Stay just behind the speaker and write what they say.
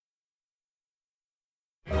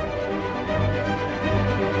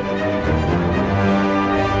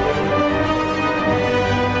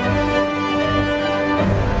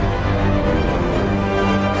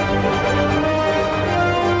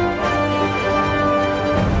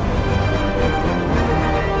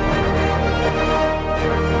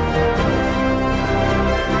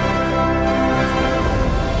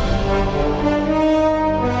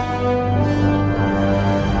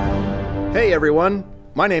everyone.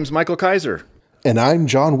 My name's Michael Kaiser. And I'm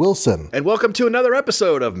John Wilson. And welcome to another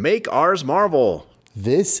episode of Make Ours Marvel.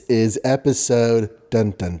 This is episode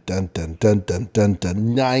 99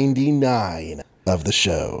 of the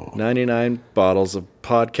show. 99 bottles of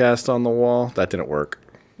podcast on the wall. That didn't work.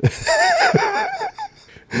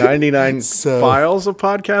 99 files of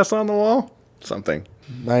podcast on the wall? Something.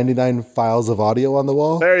 99 files of audio on the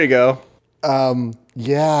wall? There you go.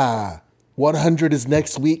 Yeah. 100 is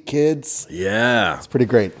next week, kids. Yeah. It's pretty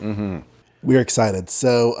great. Mm-hmm. We're excited.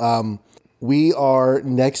 So we are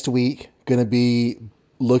next week going to be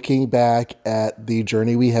looking back at the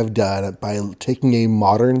journey we have done by taking a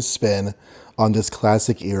modern spin on this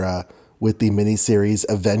classic era with the miniseries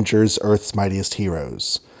Avengers: Earth's Mightiest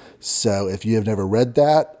Heroes. So if you have never read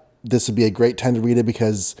that, this would be a great time to read it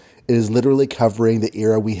because it is literally covering the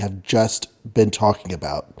era we have just been talking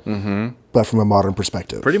about, but from a modern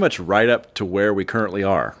perspective. Pretty much right up to where we currently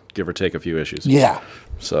are, give or take a few issues. Yeah.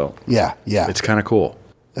 So yeah. It's kind of cool.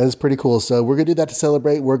 That is pretty cool. So we're going to do that to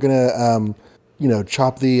celebrate. We're going to,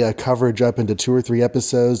 chop the coverage up into 2 or 3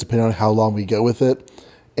 episodes, depending on how long we go with it.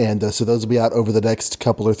 And so those will be out over the next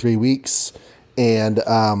couple or 3 weeks. And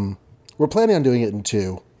we're planning on doing it in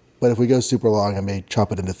 2. But if we go super long, I may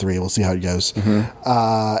chop it into 3. We'll see how it goes.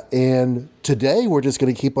 And today we're just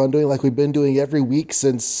going to keep on doing like we've been doing every week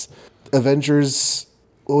since Avengers.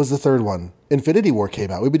 What was the third one? Infinity War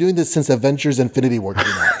came out. We've been doing this since Avengers Infinity War came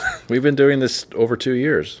out. We've been doing this over 2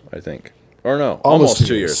 years, I think. Or no, almost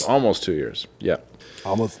 2 years. Almost 2 years. Yeah.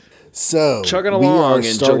 Almost. So chugging along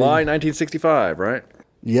in July 1965, right?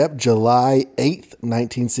 Yep, July 8th,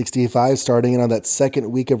 1965, starting in on that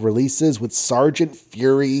second week of releases with Sergeant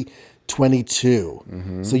Fury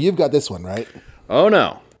 22. So you've got this one, right? Oh,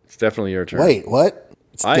 no. It's definitely your turn. Wait, what?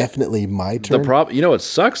 It's definitely my turn? What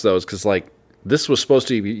sucks, though, is because, this was supposed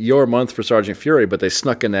to be your month for Sergeant Fury, but they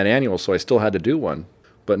snuck in that annual, so I still had to do one.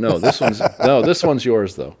 But no, this one's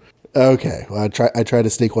yours, though. Okay. Well, I tried to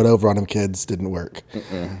sneak one over on them, kids. Didn't work.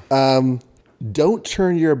 Don't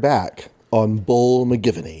Turn Your Back on Bull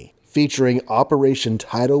McGivney, featuring Operation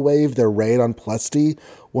Tidal Wave, their raid on Plusty,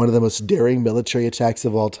 one of the most daring military attacks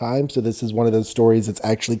of all time. So this is one of those stories that's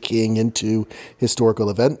actually keying into historical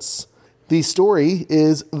events. The story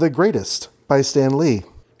is The Greatest by Stan Lee.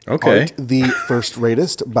 Okay. Art The First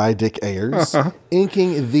Ratest by Dick Ayers.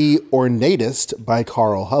 Inking The Ornatest by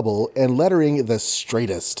Carl Hubble. And lettering The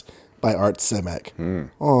Straightest by Art Simek.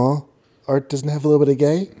 Aw, Art doesn't have a little bit of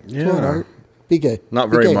gay? Yeah. Come on, Art. Be gay. Not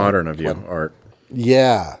Be very gay, modern Art. of you, Art.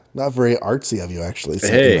 Yeah, not very artsy of you, actually. So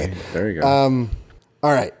Hey, anyway. there you go.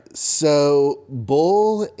 All right, so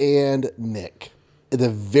Bull and Nick, at the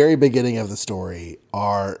very beginning of the story,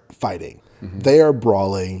 are fighting. They are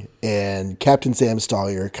brawling, and Captain Sam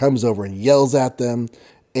Stollier comes over and yells at them,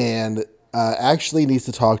 and actually needs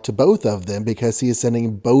to talk to both of them because he is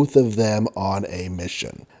sending both of them on a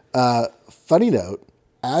mission. Funny note,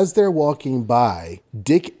 as they're walking by,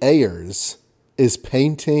 Dick Ayers is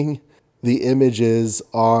painting the images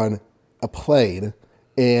on a plane,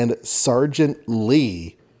 and Sergeant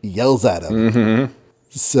Lee yells at him.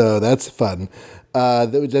 So that's fun.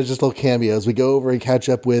 There's just little cameos. We go over and catch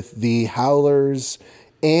up with the Howlers,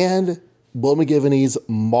 and Bull McGivney's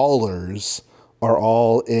Maulers are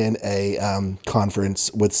all in a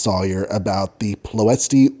conference with Sawyer about the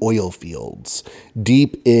Ploesti oil fields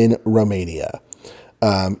deep in Romania.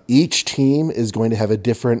 Each team is going to have a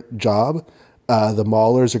different job. The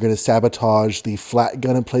Maulers are going to sabotage the flat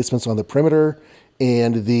gun emplacements on the perimeter,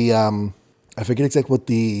 and the I forget exactly what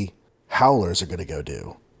the Howlers are going to go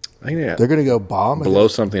do. I think They're going to go bomb? blow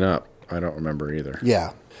something up. I don't remember either.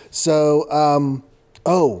 Yeah. So,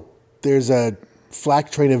 there's a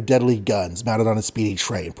flak train of deadly guns mounted on a speedy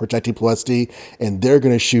train protecting Ploesti, and they're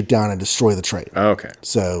going to shoot down and destroy the train. Okay.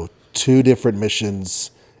 So 2 different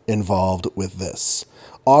missions involved with this.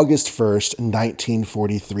 August 1st,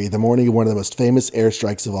 1943, the morning of one of the most famous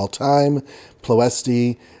airstrikes of all time,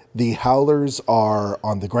 Ploesti. The Howlers are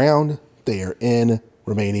on the ground. They are in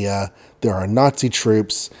Romania. There are Nazi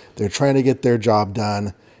troops. They're trying to get their job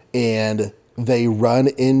done, and they run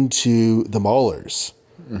into the Maulers.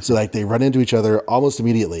 So they run into each other almost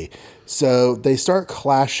immediately. So they start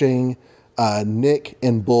clashing. Nick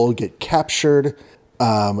and Bull get captured.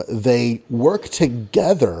 They work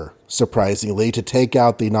together, surprisingly, to take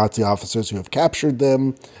out the Nazi officers who have captured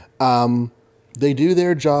them. They do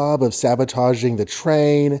their job of sabotaging the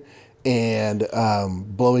train and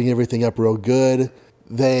blowing everything up real good.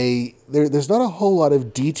 There's not a whole lot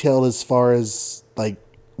of detail as far as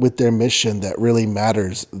with their mission that really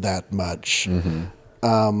matters that much.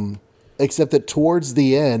 Except that towards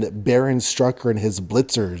the end, Baron Strucker and his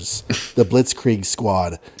Blitzers, the Blitzkrieg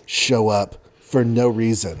squad, show up for no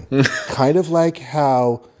reason. Kind of like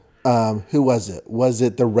how, who was it? Was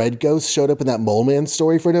it the Red Ghost showed up in that Mole Man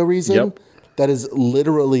story for no reason? Yep. That is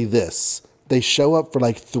literally this. They show up for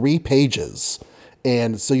like 3 pages.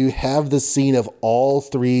 And so you have the scene of all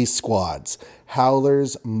 3 squads.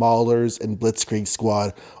 Howlers, Maulers, and Blitzkrieg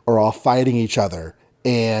squad are all fighting each other.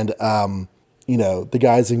 And, the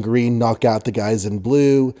guys in green knock out the guys in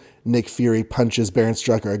blue. Nick Fury punches Baron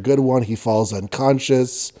Strucker a good one. He falls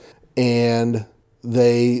unconscious. And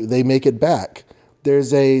they make it back.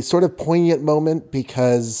 There's a sort of poignant moment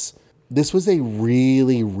because this was a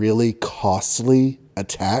really, really costly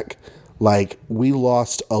attack. Like, we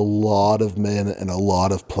lost a lot of men and a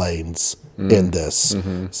lot of planes in this.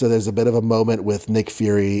 Mm-hmm. So there's a bit of a moment with Nick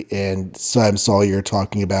Fury and Sam Sawyer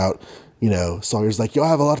talking about, Sawyer's like, "Yo, I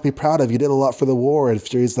have a lot to be proud of. You did a lot for the war." And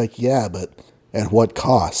Fury's like, "Yeah, but at what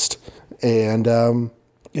cost?" And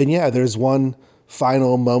yeah, there's one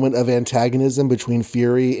final moment of antagonism between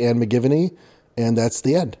Fury and McGivney, and that's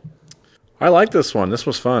the end. I like this one. This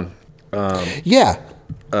was fun. Yeah.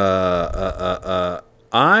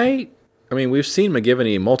 I mean, we've seen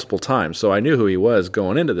McGivney multiple times, so I knew who he was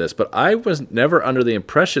going into this, but I was never under the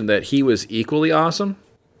impression that he was equally awesome,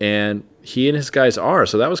 and he and his guys are,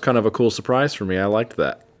 so that was kind of a cool surprise for me. I liked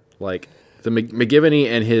that. Like, the McGivney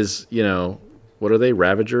and his, what are they,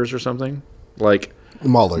 Ravagers or something? Like,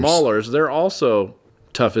 Maulers, they're also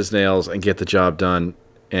tough as nails and get the job done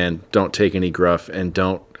and don't take any gruff and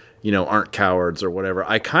don't, aren't cowards or whatever.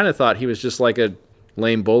 I kind of thought he was just like a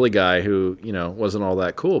lame bully guy who, wasn't all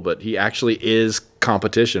that cool, but he actually is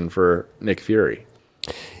competition for Nick Fury.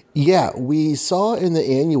 Yeah, we saw in the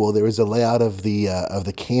annual there was a layout of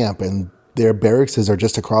the camp, and their barracks are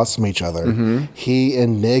just across from each other. Mm-hmm. He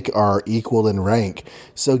and Nick are equal in rank.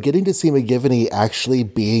 So getting to see McGivney actually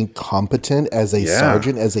being competent as a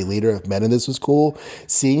sergeant, as a leader of men in this was cool.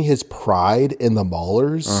 Seeing his pride in the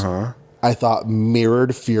Maulers, I thought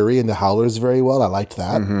mirrored Fury and the Howlers very well. I liked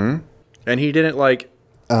that. Mm-hmm. And he didn't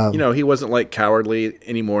he wasn't cowardly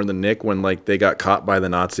anymore than Nick when they got caught by the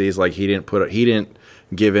Nazis. Like he didn't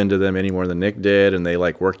give in to them any more than Nick did, and they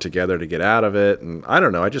worked together to get out of it. And I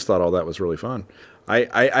don't know. I just thought all that was really fun. They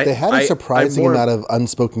had a surprising amount of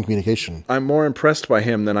unspoken communication. I'm more impressed by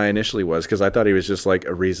him than I initially was because I thought he was just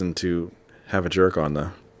a reason to have a jerk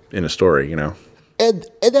in a story, And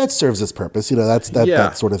that serves its purpose.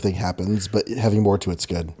 That sort of thing happens, but having more to it's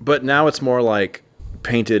good. But now it's more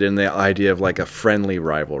painted in the idea of a friendly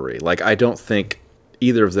rivalry. I don't think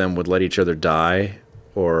either of them would let each other die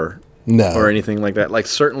or anything like that.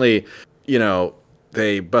 Certainly,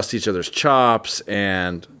 they bust each other's chops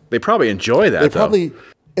and they probably enjoy that.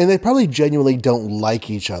 They probably genuinely don't like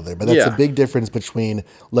each other, but that's a big difference between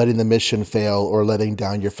letting the mission fail or letting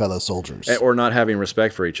down your fellow soldiers. Or not having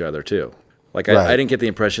respect for each other too. I didn't get the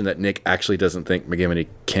impression that Nick actually doesn't think McGivney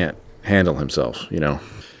can't handle himself,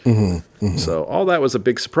 Mm-hmm, mm-hmm. So all that was a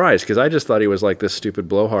big surprise because I just thought he was this stupid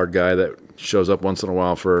blowhard guy that shows up once in a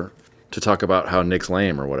while to talk about how Nick's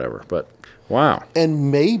lame or whatever. But wow.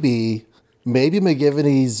 And maybe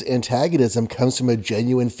McGivney's antagonism comes from a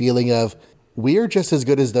genuine feeling of we're just as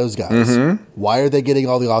good as those guys. Mm-hmm. Why are they getting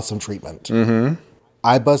all the awesome treatment? Mm-hmm.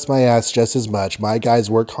 I bust my ass just as much. My guys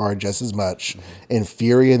work hard just as much. And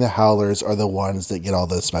Fury and the Howlers are the ones that get all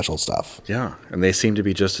the special stuff. Yeah, and they seem to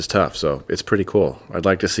be just as tough, so it's pretty cool. I'd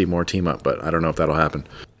like to see more team up, but I don't know if that'll happen.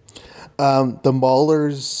 The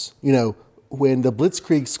Maulers, when the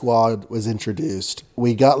Blitzkrieg squad was introduced,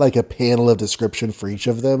 we got a panel of description for each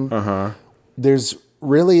of them. Uh-huh. There's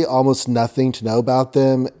really almost nothing to know about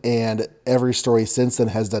them, and every story since then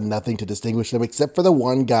has done nothing to distinguish them except for the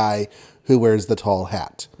one guy who wears the tall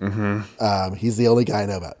hat. Mm-hmm. He's the only guy I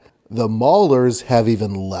know about. The Maulers have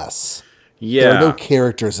even less. Yeah. There are no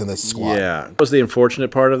characters in this squad. Yeah. That was the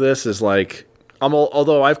unfortunate part of this is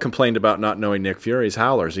although I've complained about not knowing Nick Fury's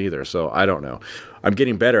Howlers either, so I don't know. I'm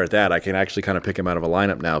getting better at that. I can actually kind of pick him out of a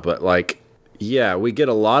lineup now, but we get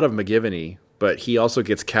a lot of McGivney, but he also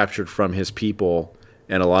gets captured from his people,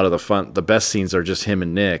 and a lot of the best scenes are just him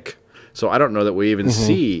and Nick. So I don't know that we even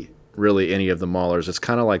see really any of the Maulers. It's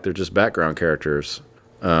kind of they're just background characters.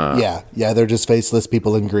 Yeah, they're just faceless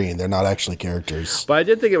people in green. They're not actually characters. But I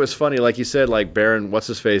did think it was funny, like you said, Baron,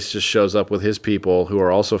 what's-his-face, just shows up with his people who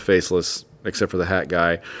are also faceless, except for the hat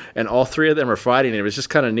guy, and all 3 of them are fighting. It was just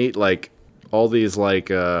kind of neat, all these,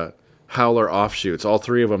 Howler offshoots, all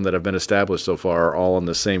 3 of them that have been established so far are all in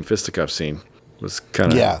the same fisticuff scene. It was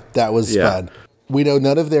kind of... Yeah, that was fun. We know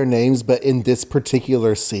none of their names, but in this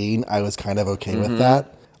particular scene, I was kind of okay with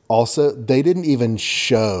that. Also, they didn't even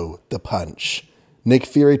show the punch. Nick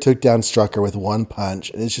Fury took down Strucker with one punch,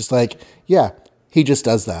 and it's just he just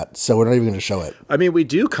does that, so we're not even going to show it. I mean, we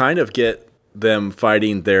do kind of get them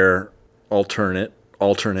fighting their alternate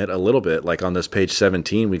a little bit. Like on this page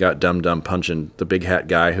 17, we got Dum Dum punching the big hat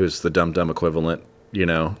guy who's the Dum Dum equivalent,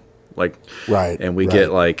 like, right. And we get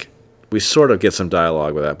we sort of get some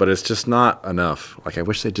dialogue with that, but it's just not enough. Like, I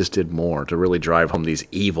wish they just did more to really drive home these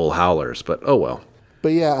evil howlers, but oh well. But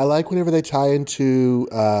yeah, I like whenever they tie into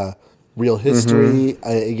real history.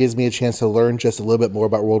 It gives me a chance to learn just a little bit more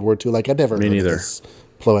about World War II. Like, I'd never heard of this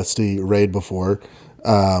Ploesti raid before.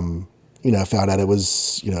 Found out it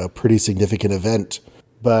was, a pretty significant event.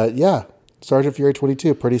 But yeah, Sergeant Fury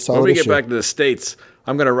 22, pretty solid When we issue. get back to the States,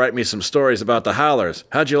 I'm going to write me some stories about the Howlers.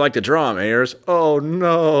 How'd you like to draw them, Ayers? Oh,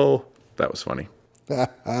 no. That was funny.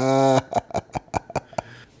 That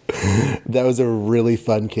was a really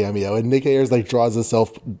fun cameo. And Nick Ayers draws a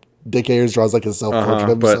self-portrait of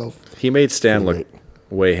himself. But he made Stan look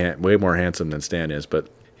way more handsome than Stan is, but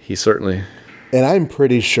he certainly... And I'm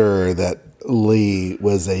pretty sure that Lee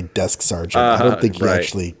was a desk sergeant. I don't think he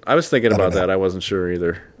actually... I was thinking about that. I wasn't sure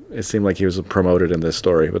either. It seemed like he was promoted in this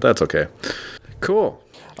story, but that's okay. Cool.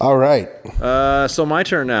 All right. So my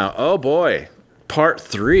turn now. Oh, boy. Part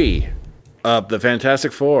 3 of the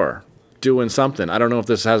Fantastic Four. Doing something. I don't know if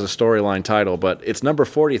this has a storyline title, but it's number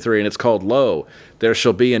 43, and it's called Lo, There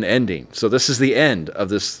Shall Be an Ending. So this is the end of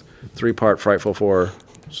this 3-part Frightful Four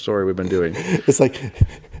story we've been doing. It's like...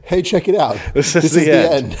 Hey, check it out. This is the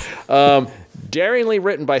end. Daringly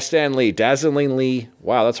written by Stan Lee. Dazzlingly,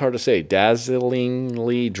 wow, that's hard to say.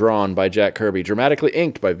 Dazzlingly drawn by Jack Kirby. Dramatically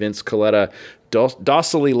inked by Vince Colletta.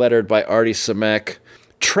 Docilely lettered by Artie Simek.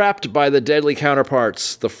 Trapped by the deadly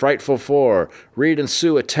counterparts, the Frightful Four, Reed and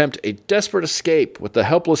Sue attempt a desperate escape with the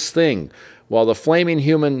helpless Thing, while the flaming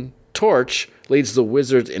human Torch leads the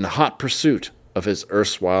Wizards in hot pursuit of his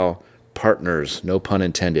erstwhile partners. No pun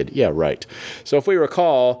intended. Yeah, right. So if we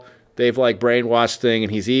recall, they've brainwashed Thing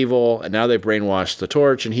and he's evil, and now they've brainwashed the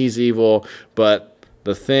Torch and he's evil, but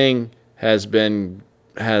the Thing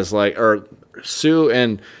Sue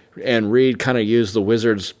and Reed kind of use the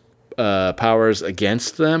Wizards' powers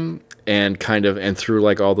against them, and through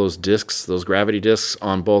all those discs, those gravity discs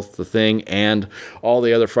on both the Thing and all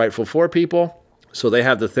the other Frightful Four people. So they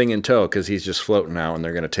have the Thing in tow because he's just floating now, and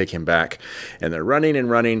they're going to take him back. And they're running and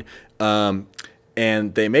running,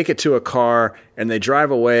 and they make it to a car, and they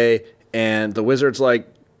drive away, and the Wizard's like,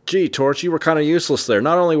 gee, Torch, you were kind of useless there.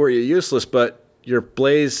 Not only were you useless, but your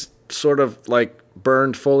blaze sort of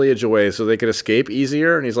burned foliage away so they could escape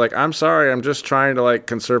easier. And he's like, I'm sorry, I'm just trying to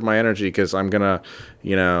conserve my energy because I'm going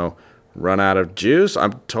to, run out of juice.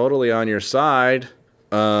 I'm totally on your side.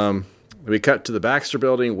 We cut to the Baxter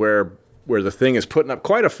building where the Thing is putting up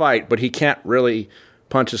quite a fight, but he can't really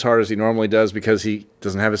punch as hard as he normally does because he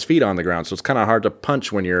doesn't have his feet on the ground. So it's kind of hard to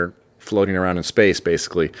punch when you're floating around in space,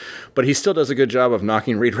 basically. But he still does a good job of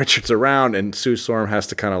knocking Reed Richards around, and Sue Storm has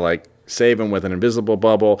to kind of save him with an invisible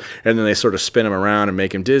bubble, and then they sort of spin him around and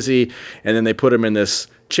make him dizzy, and then they put him in this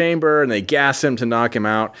chamber, and they gas him to knock him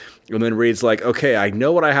out, and then Reed's like, okay, I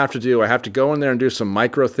know what I have to do. I have to go in there and do some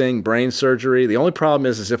micro thing, brain surgery. The only problem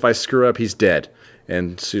is if I screw up, he's dead.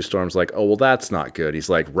 And Sue Storm's like, oh, well, that's not good. He's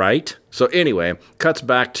like, right? So anyway, cuts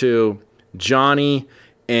back to Johnny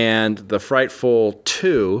and the Frightful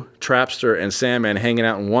Two, Trapster and Sandman, hanging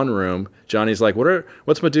out in one room. Johnny's like,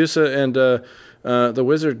 what's Medusa and the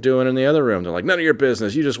Wizard doing in the other room? They're like, none of your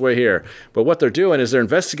business. You just wait here. But what they're doing is they're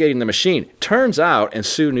investigating the machine. Turns out, and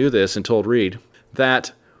Sue knew this and told Reed,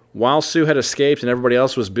 that while Sue had escaped and everybody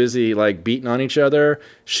else was busy beating on each other,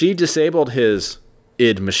 she disabled his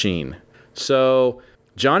id machine. So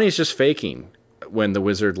Johnny's just faking when the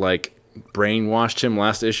Wizard brainwashed him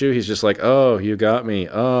last issue. He's just like, oh, you got me.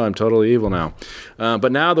 Oh, I'm totally evil now.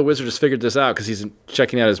 But now the Wizard has figured this out because he's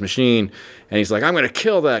checking out his machine, and he's like, I'm going to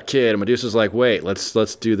kill that kid. And Medusa's like, wait,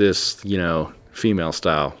 let's do this, female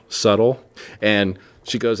style, subtle. And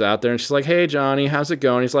she goes out there and she's like, hey, Johnny, how's it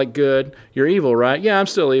going? He's like, good. You're evil, right? Yeah, I'm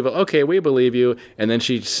still evil. Okay, we believe you. And then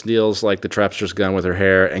she steals the Trapster's gun with her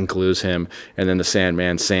hair and glues him. And then the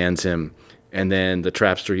Sandman sands him. And then the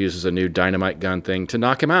Trapster uses a new dynamite gun thing to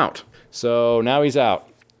knock him out. So now he's out.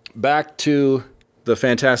 Back to the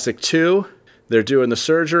Fantastic Two. They're doing the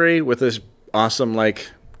surgery with this awesome,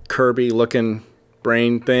 Kirby-looking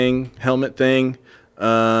brain thing, helmet thing.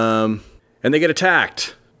 And they get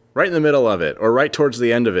attacked right in the middle of it, or right towards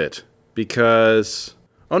the end of it. Because...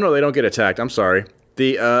 oh, no, they don't get attacked. I'm sorry.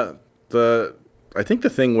 I think the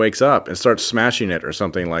Thing wakes up and starts smashing it or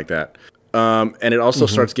something like that. And it also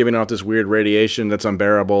starts giving off this weird radiation that's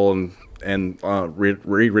unbearable, and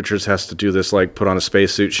Reed Richards has to do this put on a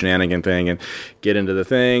spacesuit shenanigan thing and get into the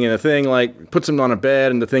Thing, and the Thing puts him on a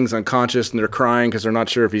bed, and the Thing's unconscious, and they're crying because they're not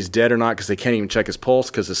sure if he's dead or not because they can't even check his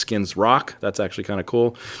pulse because his skin's rock. That's actually kind of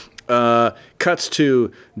cool. Cuts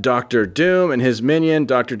to Doctor Doom and his minion.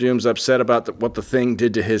 Doctor Doom's upset about what the thing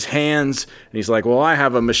did to his hands. And he's like, well, I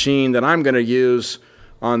have a machine that I'm going to use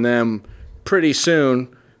on them pretty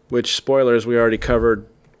soon, which, spoilers, we already covered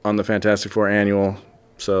on the Fantastic Four annual.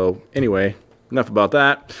 So anyway, enough about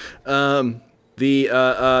that.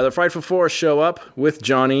 The Frightful Four show up with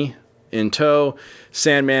Johnny in tow.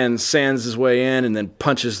 Sandman sands his way in and then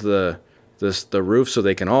punches the roof so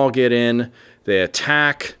they can all get in. They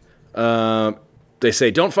attack. They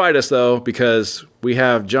say, don't fight us, though, because we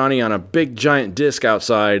have Johnny on a big, giant disc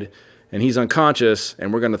outside, and he's unconscious,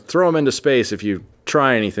 and we're going to throw him into space if you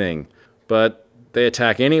try anything. But they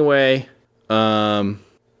attack anyway, and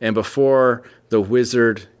before the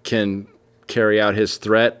wizard can carry out his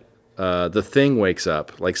threat, the Thing wakes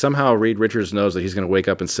up. Like, somehow Reed Richards knows that he's going to wake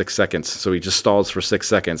up in 6 seconds, so he just stalls for 6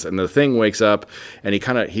 seconds. And the Thing wakes up, and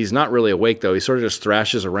he's not really awake, though. He sort of just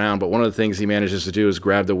thrashes around, but one of the things he manages to do is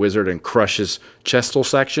grab the wizard and crush his chestal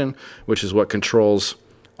section, which is what controls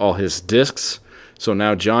all his discs. So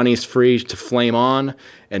now Johnny's free to flame on,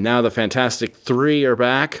 and now the Fantastic Three are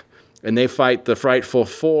back, and they fight the Frightful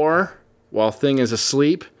Four while Thing is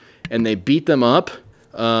asleep, and they beat them up.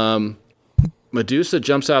 Medusa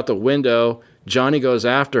jumps out the window. Johnny goes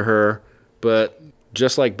after her, but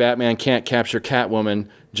just like Batman can't capture Catwoman,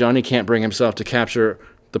 Johnny can't bring himself to capture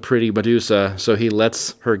the pretty Medusa, so he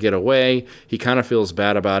lets her get away. He kind of feels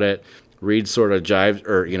bad about it. Reed sort of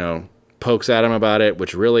pokes at him about it,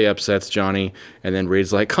 which really upsets Johnny. And then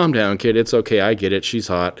Reed's like, calm down, kid. It's okay. I get it. She's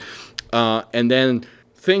hot. And then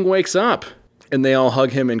Thing wakes up, and they all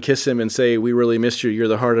hug him and kiss him and say, we really missed you. You're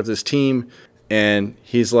the heart of this team. And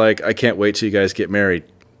he's like, I can't wait till you guys get married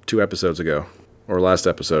 2 episodes ago, or last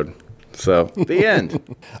episode. So, the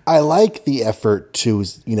end. I like the effort to,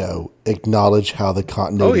 acknowledge how the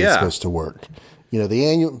continuity is supposed to work.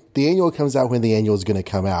 The annual comes out when the annual is going to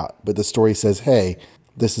come out, but the story says, hey,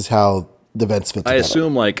 this is how the events fit together. I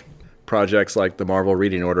assume projects like the Marvel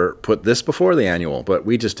Reading Order put this before the annual, but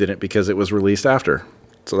we just didn't because it was released after.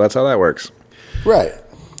 So that's how that works. Right.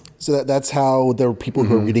 So that's how there were people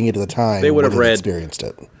who were reading it at the time. They would have read, experienced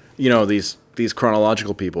it. These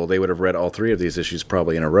chronological people, they would have read all 3 of these issues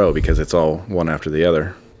probably in a row because it's all one after the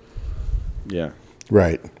other. Yeah.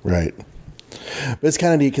 Right. But it's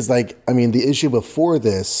kind of neat because, the issue before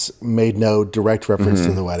this made no direct reference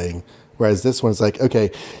to the wedding, whereas this one's like,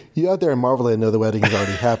 okay, you out there in Marvel Land know the wedding has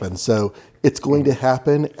already happened, so it's going to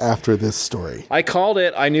happen after this story. I called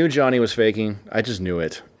it. I knew Johnny was faking. I just knew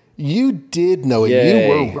it. You did know it. Yay.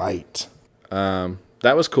 You were right.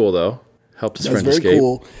 That was cool, though. Helped his friend escape. That's very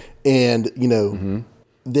cool. And,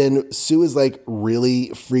 then Sue is, really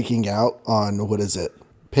freaking out on, what is it,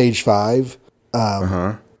 page 5.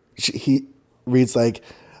 He reads,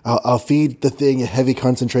 I'll feed the Thing a heavy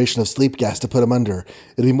concentration of sleep gas to put him under.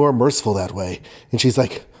 It'll be more merciful that way. And she's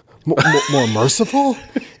like, more merciful?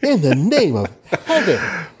 In the name of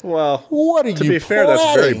heaven. Well, what are you to be fair,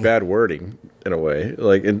 that's very bad wording in a way.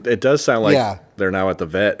 It does sound like they're now at the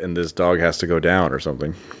vet and this dog has to go down or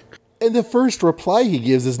something. And the first reply he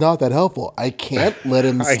gives is not that helpful. I can't let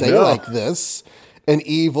him stay like this. An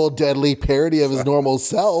evil, deadly parody of his normal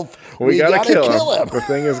self. We gotta kill him. The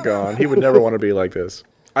Thing is gone. He would never want to be like this.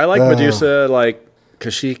 I like Medusa,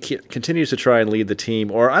 because she continues to try and lead the team.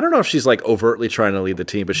 Or I don't know if she's overtly trying to lead the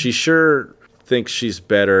team, but she sure thinks she's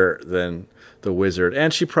better than the wizard.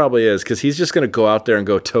 And she probably is, because he's just going to go out there and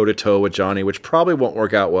go toe-to-toe with Johnny, which probably won't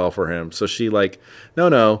work out well for him. So she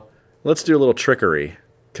no, let's do a little trickery,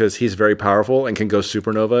 because he's very powerful and can go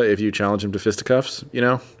supernova if you challenge him to fisticuffs,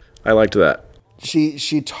 I liked that.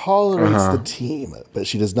 She tolerates the team, but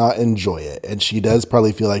she does not enjoy it, and she does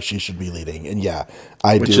probably feel like she should be leading. And I do like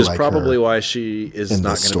her. Which is probably why she is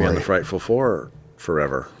not going to be on the Frightful Four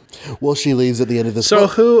forever. Well, she leaves at the end of this. So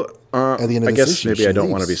book. who? At the end of I this guess issue, maybe I don't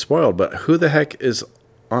want to be spoiled, but who the heck is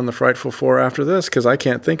on the Frightful Four after this? Because I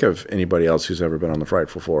can't think of anybody else who's ever been on the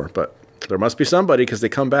Frightful Four, but there must be somebody because they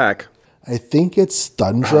come back. I think it's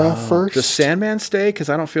Thundra first. Does Sandman stay? Because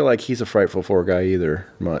I don't feel like he's a Frightful Four guy either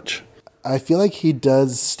much. I feel like he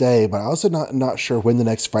does stay, but I'm also not sure when the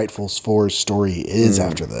next Frightful Four story is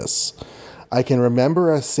after this. I can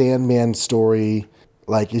remember a Sandman story,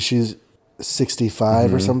 issues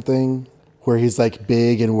 65 or something, where he's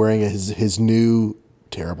big and wearing his new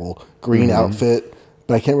terrible green outfit,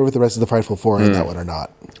 but I can't remember if the rest of the Frightful Four are in that one or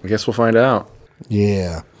not. I guess we'll find out.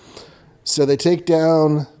 Yeah. So they take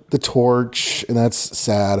down the torch, and that's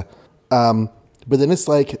sad. But then it's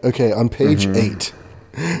okay, on page 8,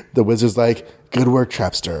 the wizard's good work,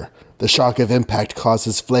 Trapster. The shock of impact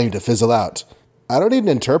causes flame to fizzle out. I don't need an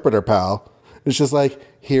interpreter, pal. It's just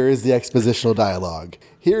here is the expositional dialogue.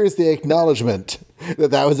 here is the acknowledgement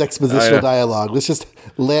that was expositional dialogue. Let's just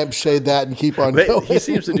lampshade that and keep on going. He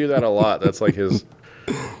seems to do that a lot. That's like his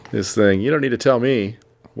thing. You don't need to tell me.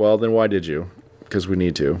 Well, then why did you? Because we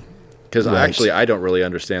need to. Because actually, I don't really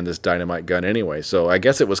understand this dynamite gun anyway. So I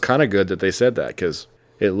guess it was kind of good that they said that, because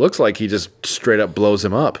it looks like he just straight up blows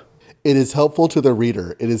him up. It is helpful to the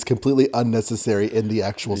reader. It is completely unnecessary in the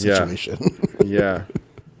actual situation. Yeah.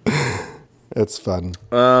 It's fun.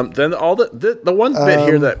 Then all the one bit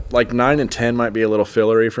here that like 9 and 10 might be a little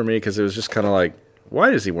fillery for me, because it was just kind of like,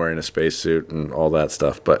 why is he wearing a spacesuit and all that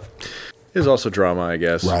stuff? But there's also drama, I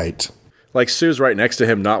guess. Right. Like Sue's right next to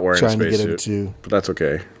him not wearing a spacesuit. But that's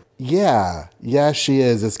okay. Yeah, she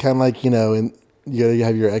is. It's kind of like, and you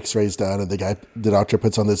have your X-rays done, and the doctor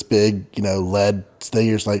puts on this big, lead thing.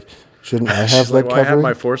 You're just like, shouldn't I have lead covering? I have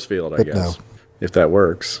my force field, I guess. No. If that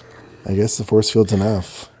works. I guess the force field's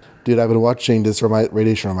enough. Dude, I've been watching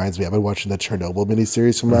radiation reminds me. I've been watching the Chernobyl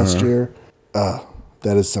miniseries from last year.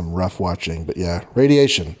 That is some rough watching, but yeah,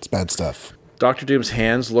 radiation, it's bad stuff. Dr. Doom's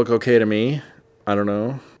hands look okay to me. I don't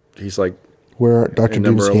know. He's like, where are Dr.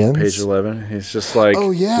 Doom's hands? Page 11. He's just like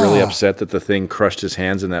really upset that the thing crushed his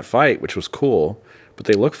hands in that fight, which was cool, but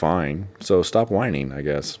they look fine. So stop whining, I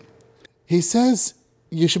guess. He says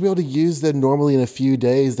you should be able to use them normally in a few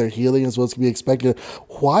days. They're healing as well as can be expected.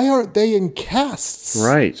 Why aren't they in casts?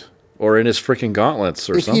 Right. Or in his freaking gauntlets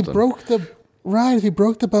or something. If he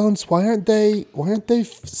broke the bones, why aren't they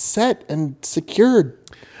set and secured?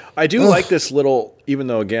 I do like this little, even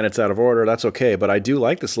though again it's out of order, that's okay, but I do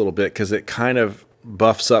like this little bit because it kind of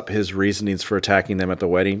buffs up his reasonings for attacking them at the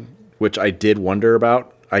wedding, which I did wonder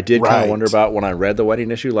about. I did kind of wonder about when I read the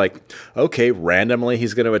wedding issue, like, okay, randomly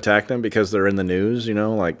he's going to attack them because they're in the news,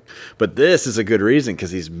 but this is a good reason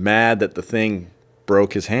because he's mad that the thing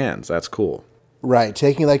broke his hands. That's cool. Right,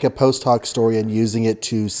 taking like a post-hoc story and using it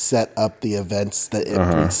to set up the events that it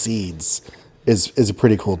precedes is a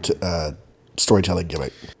pretty cool storytelling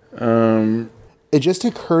gimmick. It just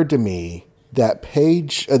occurred to me that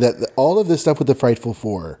that all of this stuff with the Frightful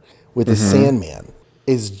Four, with the Sandman,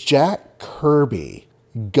 is Jack Kirby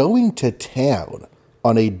going to town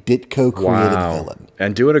on a Ditko created villain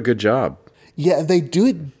and doing a good job. Yeah, they do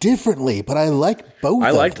it differently, but I like both. I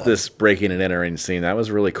liked this breaking and entering scene. That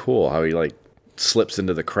was really cool. How he slips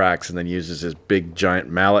into the cracks and then uses his big giant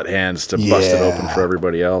mallet hands to bust it open for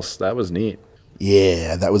everybody else. That was neat.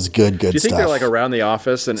 Yeah, that was good stuff. Do you think they're around the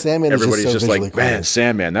office and Sandman everybody's just like, man,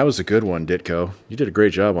 Sandman, that was a good one, Ditko. You did a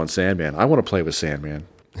great job on Sandman. I want to play with Sandman.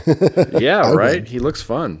 Yeah, right? He looks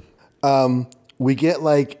fun. We get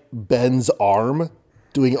Ben's arm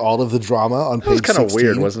doing all of the drama on page 16. That was kind of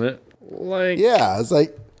weird, wasn't it? Yeah, it's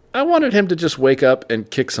like, I wanted him to just wake up and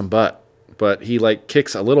kick some butt, but he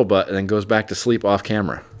kicks a little butt and then goes back to sleep off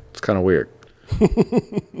camera. It's kind of weird.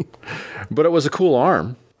 But it was a cool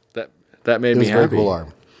arm. That made me happy. It was a very cool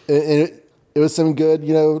arm. It was some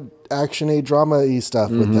good, action-y, drama-y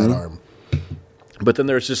stuff with that arm. But then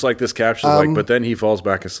there's just this caption, but then he falls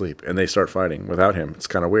back asleep and they start fighting without him. It's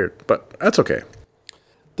kind of weird, but that's okay.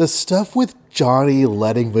 The stuff with Johnny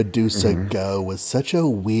letting Medusa go was such a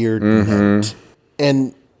weird note.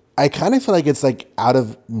 And I kind of feel like it's out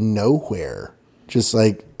of nowhere. Just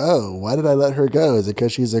oh, why did I let her go? Is it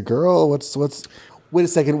because she's a girl? Wait a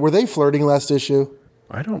second. Were they flirting last issue?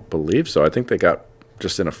 I don't believe so. I think they got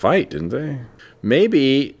just in a fight, didn't they?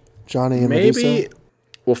 Maybe. Johnny and Medusa?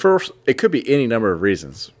 Well, first, it could be any number of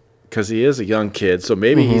reasons. Because he is a young kid, so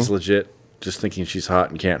maybe he's legit just thinking she's hot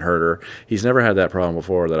and can't hurt her. He's never had that problem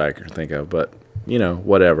before that I can think of, but,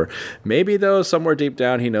 whatever. Maybe, though, somewhere deep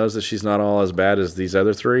down he knows that she's not all as bad as these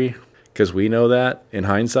other three. Because we know that in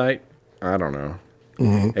hindsight. I don't know.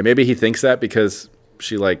 And maybe he thinks that because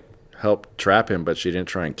she, helped trap him, but she didn't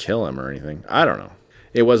try and kill him or anything. I don't know.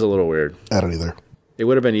 It was a little weird. I don't either. It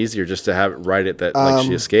would have been easier just to write it that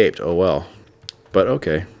she escaped. Oh, well. But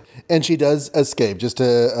okay. And she does escape. Just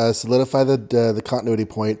to solidify the continuity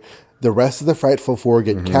point, the rest of the Frightful Four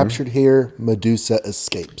get captured here. Medusa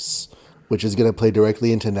escapes, which is going to play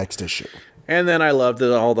directly into next issue. And then I loved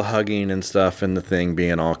all the hugging and stuff and the thing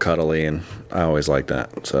being all cuddly, and I always like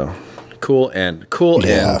that. So cool end.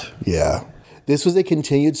 Yeah. This was a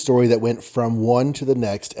continued story that went from one to the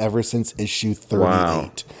next ever since issue 38.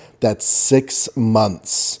 Wow. That's 6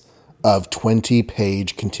 months of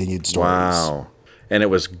 20-page continued stories. Wow. And it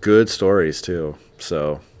was good stories, too.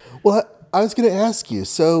 So, well, I was going to ask you,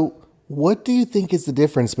 so what do you think is the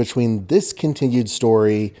difference between this continued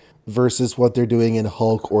story versus what they're doing in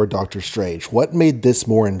Hulk or Doctor Strange? What made this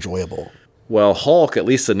more enjoyable? Well, Hulk, at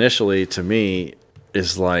least initially, to me,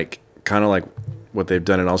 is kind of like what they've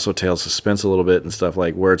done in also Tales of Suspense a little bit and stuff,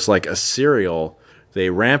 where it's like a serial. They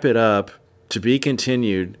ramp it up to be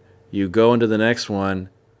continued. You go into the next one,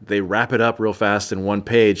 they wrap it up real fast in one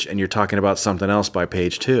page, and you're talking about something else by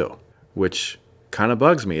page 2, which kind of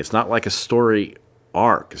bugs me. It's not like a story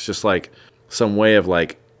arc. It's just like some way of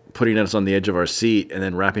like putting us on the edge of our seat and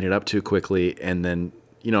then wrapping it up too quickly. And then,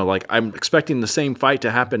 you know, like I'm expecting the same fight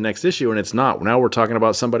to happen next issue, and it's not. Now we're talking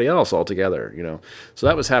about somebody else altogether, you know. So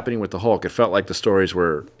that was happening with the Hulk. It felt like the stories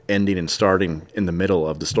were ending and starting in the middle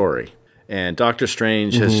of the story. And Doctor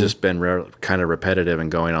Strange has just been kind of repetitive and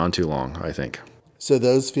going on too long, I think. So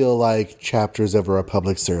those feel like chapters of a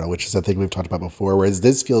Republic serial, which is a thing we've talked about before, whereas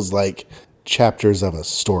this feels like chapters of a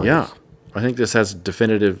story. Yeah. I think this has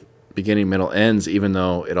definitive beginning, middle, ends, even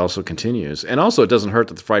though it also continues. And also, it doesn't hurt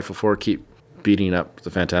that the Frightful Four keep beating up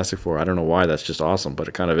the Fantastic Four. I don't know why. That's just awesome, but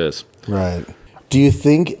it kind of is. Right. Do you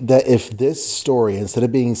think that if this story, instead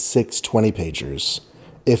of being 6 20-pagers,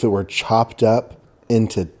 if it were chopped up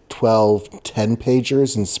into 12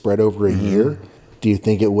 10-pagers and spread over a year, do you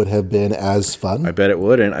think it would have been as fun? I bet it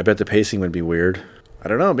wouldn't. I bet the pacing would be weird. I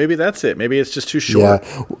don't know. Maybe that's it. Maybe it's just too short.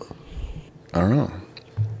 Yeah. I don't know.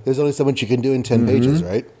 There's only so much you can do in 10 pages,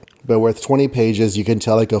 right? But with 20 pages, you can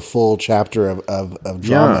tell like a full chapter of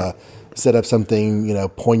drama, set up something, you know,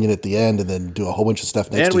 poignant at the end, and then do a whole bunch of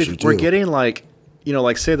stuff next issue too. We're getting like, you know,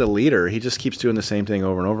 like say the leader, he just keeps doing the same thing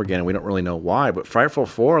over and over again, and we don't really know why. But Frightful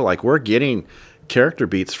Four, like we're getting character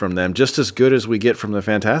beats from them just as good as we get from the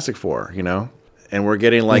Fantastic Four, you know? And we're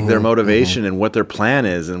getting like their motivation and what their plan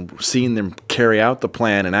is, and seeing them carry out the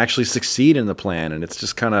plan and actually succeed in the plan. And it's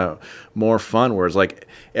just kind of more fun. Whereas like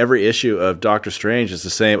every issue of Doctor Strange is the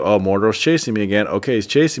same. Oh, Mordor's chasing me again. Okay, he's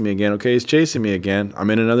chasing me again. Okay, he's chasing me again. I'm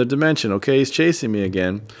in another dimension. Okay, he's chasing me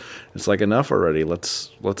again. It's like enough already. Let's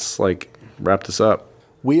like wrap this up.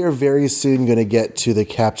 We are very soon going to get to the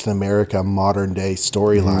Captain America modern day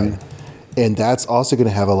storyline. And that's also going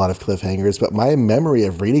to have a lot of cliffhangers. But my memory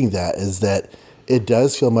of reading that is that it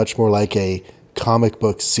does feel much more like a comic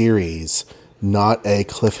book series, not a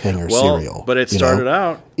cliffhanger serial. But it started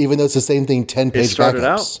out. Even though it's the same thing, 10-page It started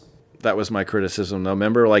backups. out. That was my criticism, though.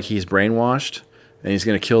 Remember, like he's brainwashed and he's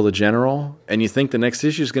going to kill the general. And you think the next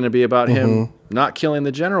issue is going to be about him not killing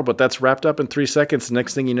the general, but that's wrapped up in 3 seconds. The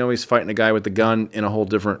next thing you know, he's fighting a guy with a gun in a whole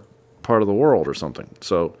different part of the world or something.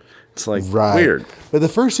 So it's like weird. But the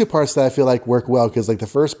first 2 parts that I feel like work well, because like the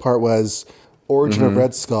first part was origin of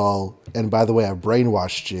Red Skull, and by the way, I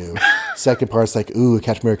brainwashed you. Second part's like, ooh,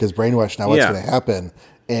 Captain America's brainwashed. Now what's going to happen?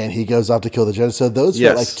 And he goes off to kill the general. So those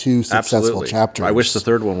felt like 2 successful chapters. I wish the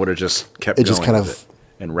third one would have just kept going just kind of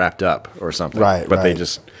and wrapped up or something. But they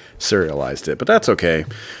just serialized it. But that's okay.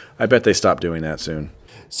 I bet they stop doing that soon.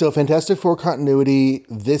 So Fantastic Four continuity,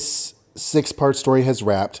 this 6-part story has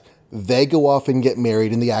wrapped. They go off and get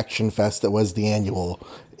married in the action fest that was the annual.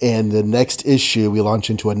 And the next issue, we launch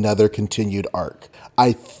into another continued arc.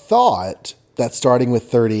 I thought that starting with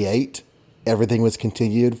 38, everything was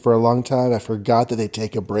continued for a long time. I forgot that they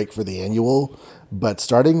take a break for the annual. But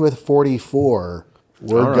starting with 44,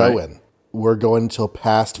 we're going. We're going until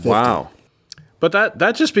past 50. Wow. But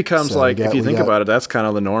that just becomes if you think about it, that's kind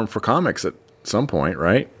of the norm for comics at some point,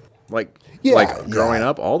 right? Like growing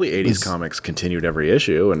up, all the 80s comics continued every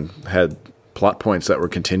issue and had plot points that were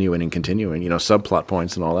continuing, you know, subplot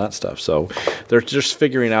points and all that stuff. So they're just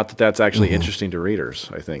figuring out that that's actually interesting to readers,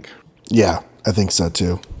 I think. Yeah, I think so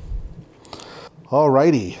too.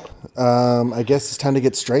 Alrighty. I guess it's time to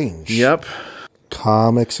get strange. Yep.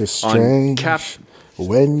 Comics are strange.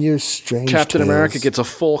 When you're strange. Captain America gets a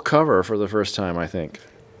full cover for the first time, I think,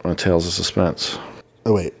 on Tales of Suspense.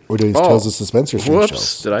 Oh, wait. We're doing Tales of Suspense or Strange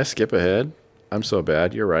Tales? Did I skip ahead? I'm so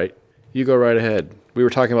bad. You're right. You go right ahead. We were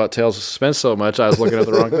talking about Tales of Suspense so much, I was looking at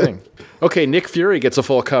the wrong thing. Okay, Nick Fury gets a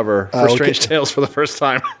full cover for Strange Tales for the first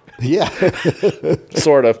time. Yeah.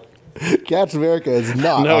 Sort of. Captain America is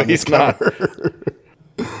not on the cover.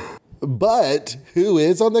 But who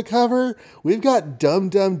is on the cover? We've got Dum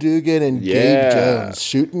Dum Dugan and Gabe Jones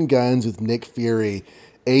shooting guns with Nick Fury,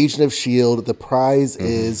 Agent of S.H.I.E.L.D. The prize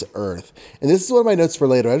is Earth. And this is one of my notes for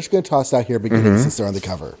later. I'm just going to toss out here beginning since they're on the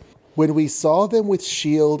cover. When we saw them with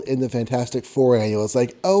S.H.I.E.L.D. in the Fantastic Four annual, it's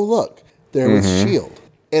like, oh, look, they're with S.H.I.E.L.D.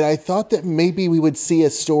 And I thought that maybe we would see a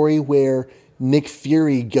story where Nick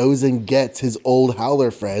Fury goes and gets his old Howler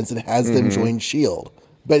friends and has them join S.H.I.E.L.D.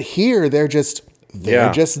 But here, they're just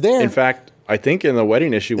just there. In fact, I think in the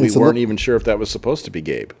wedding issue, we weren't even sure if that was supposed to be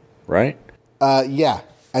Gabe, right? Yeah.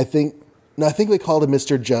 I think they called him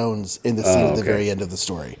Mr. Jones in the scene at the very end of the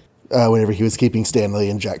story, whenever he was keeping Stanley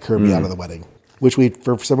and Jack Kirby out of the wedding, which we,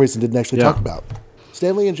 for some reason, didn't actually talk about.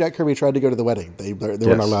 Stanley and Jack Kirby tried to go to the wedding. They weren't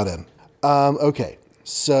allowed in. Okay,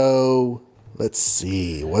 so let's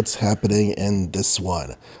see. What's happening in this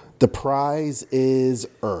one? The prize is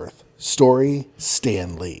Earth. Story,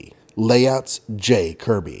 Stan Lee. Layouts, J.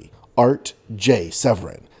 Kirby. Art, J.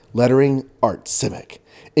 Severin. Lettering, Art Simic.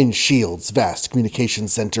 In S.H.I.E.L.D.'s vast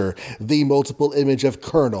communications center, the multiple image of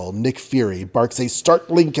Colonel Nick Fury barks a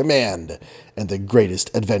startling command, and the greatest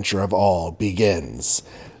adventure of all begins.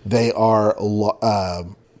 They are...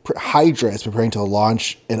 Hydra is preparing to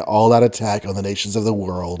launch an all-out attack on the nations of the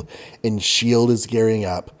world, and S.H.I.E.L.D. is gearing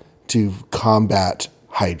up to combat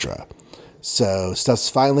Hydra. So stuff's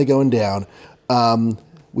finally going down.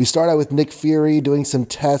 We start out with Nick Fury doing some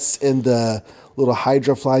tests in the little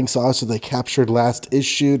Hydra flying saucer they captured last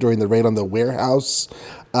issue during the raid on the warehouse.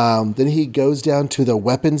 Then he goes down to the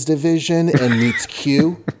weapons division and meets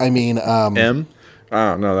Q. M?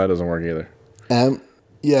 Oh, no, that doesn't work either. M.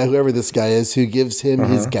 Yeah, whoever this guy is, who gives him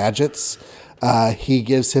his gadgets. He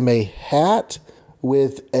gives him a hat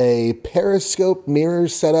with a periscope mirror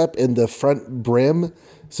set up in the front brim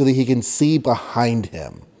so that he can see behind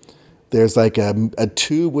him. There's like a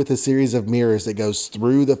tube with a series of mirrors that goes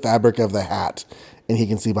through the fabric of the hat, and he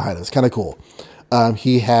can see behind him. It's kind of cool.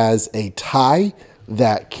 He has a tie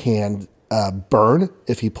that can burn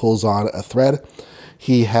if he pulls on a thread.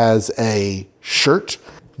 He has a shirt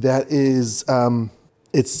that is...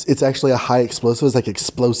 It's actually a high explosive. It's like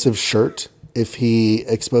explosive shirt. If he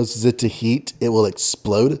exposes it to heat, it will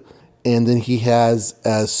explode. And then he has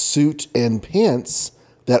a suit and pants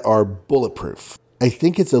that are bulletproof. I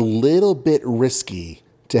think it's a little bit risky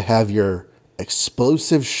to have your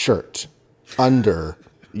explosive shirt under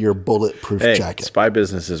your bulletproof jacket. Spy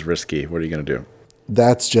business is risky. What are you going to do?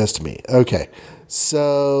 That's just me. Okay.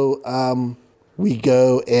 So we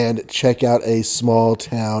go and check out a small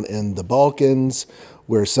town in the Balkans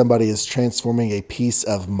where somebody is transforming a piece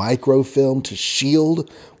of microfilm to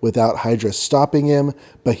S.H.I.E.L.D. without Hydra stopping him,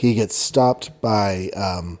 but he gets stopped by,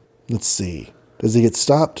 let's see. Does he get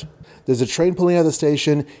stopped? There's a train pulling out of the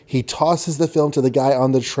station. He tosses the film to the guy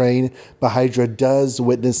on the train, but Hydra does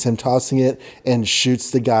witness him tossing it and shoots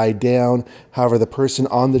the guy down. However, the person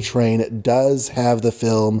on the train does have the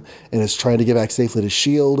film and is trying to get back safely to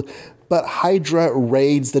S.H.I.E.L.D., but Hydra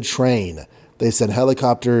raids the train. They send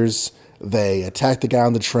helicopters. They attack the guy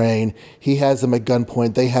on the train. He has them at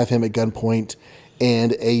gunpoint. They have him at gunpoint.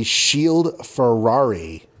 And a S.H.I.E.L.D.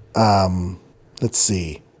 Ferrari. Let's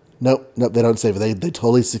see. Nope, they don't save it. They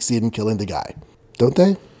totally succeed in killing the guy. Don't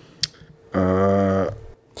they?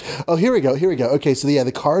 Oh, here we go. Okay, so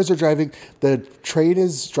the cars are driving. The train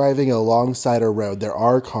is driving alongside a road. There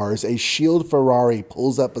are cars. A S.H.I.E.L.D. Ferrari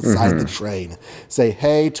pulls up beside the train. Say,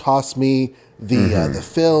 hey, toss me the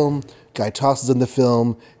film. Guy tosses in the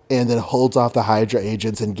film and then holds off the Hydra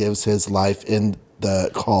agents and gives his life in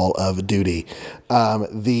the call of duty.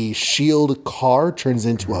 The S.H.I.E.L.D. car turns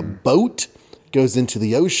into a boat, goes into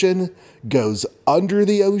the ocean, goes under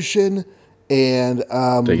the ocean, and...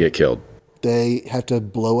 they get killed. They have to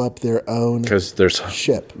blow up their own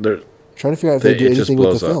ship. Trying to figure out if they do anything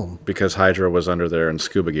with the film. Because Hydra was under there in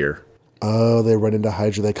scuba gear. Oh, they run into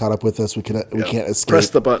Hydra. They caught up with us. We can't escape. Press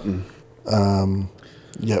the button.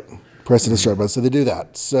 Yep. Press the start button. So they do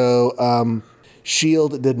that. So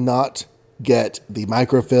S.H.I.E.L.D. did not get the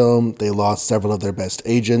microfilm. They lost several of their best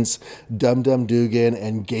agents. Dum Dum Dugan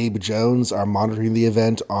and Gabe Jones are monitoring the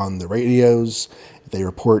event on the radios. They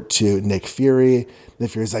report to Nick Fury. Nick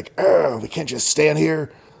Fury's like, we can't just stand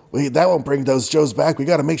here. That won't bring those Joes back. We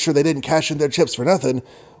got to make sure they didn't cash in their chips for nothing.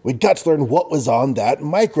 We got to learn what was on that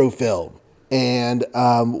microfilm. And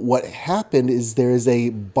what happened is there is a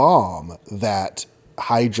bomb that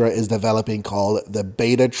Hydra is developing called the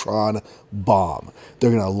Betatron bomb. They're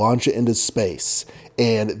going to launch it into space.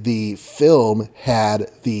 And the film had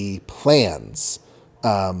the plans.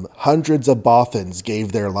 Hundreds of Bothans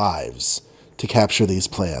gave their lives to capture these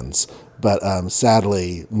plans. But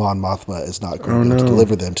sadly, Mon Mothma is not going to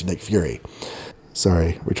deliver them to Nick Fury.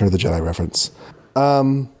 Sorry, Return of the Jedi reference.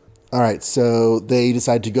 All right, so they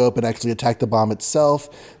decide to go up and actually attack the bomb itself.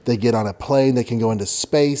 They get on a plane. They can go into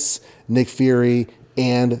space. Nick Fury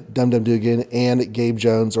and Dum Dum Dugan and Gabe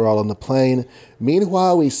Jones are all on the plane.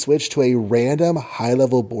 Meanwhile, we switch to a random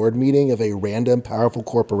high-level board meeting of a random powerful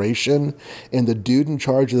corporation. And the dude in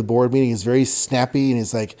charge of the board meeting is very snappy, and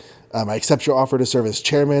he's like, I accept your offer to serve as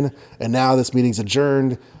chairman, and now this meeting's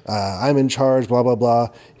adjourned. I'm in charge, blah, blah, blah.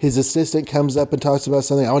 His assistant comes up and talks about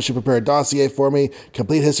something. I want you to prepare a dossier for me,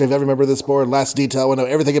 complete history of every member of this board, last detail, I want to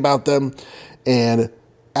know everything about them. And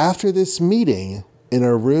after this meeting, in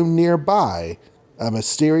a room nearby, a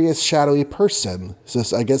mysterious, shadowy person, so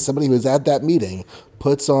I guess somebody who was at that meeting,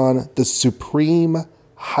 puts on the Supreme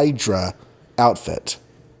Hydra outfit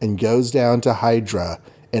and goes down to Hydra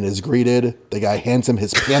and is greeted. The guy hands him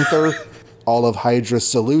his panther. All of Hydra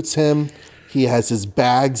salutes him. He has his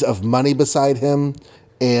bags of money beside him.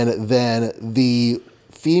 And then the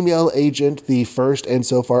female agent, the first and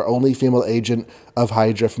so far only female agent of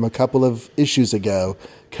Hydra from a couple of issues ago,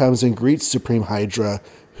 comes and greets Supreme Hydra,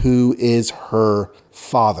 who is her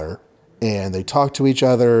father. And they talk to each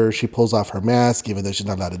other. She pulls off her mask, even though she's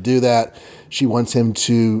not allowed to do that. She wants him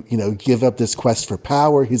to, give up this quest for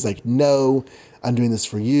power. He's like, no, I'm doing this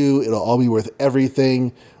for you. It'll all be worth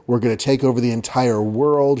everything. We're going to take over the entire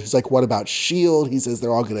world. He's like, what about S.H.I.E.L.D.? He says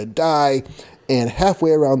they're all going to die. And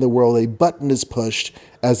halfway around the world, a button is pushed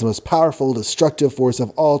as the most powerful, destructive force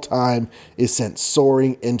of all time is sent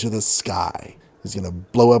soaring into the sky. He's going to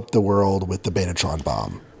blow up the world with the Betatron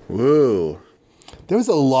bomb. Woo. There was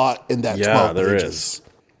a lot in that 12 there pages. is.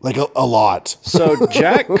 Like a lot. So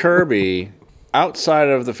Jack Kirby, outside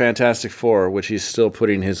of the Fantastic Four, which he's still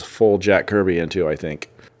putting his full Jack Kirby into, I think.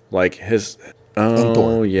 Like his... And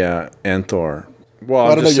Thor. Yeah, and Thor. Well,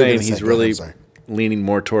 I'm just saying he's really sorry. leaning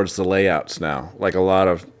more towards the layouts now. Like a lot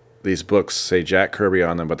of these books say Jack Kirby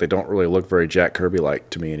on them, but they don't really look very Jack Kirby-like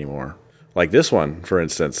to me anymore. Like this one, for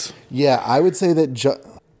instance. Yeah, I would say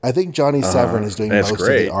that... I think Johnny Severin is doing most of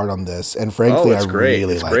the art on this, and frankly, I really like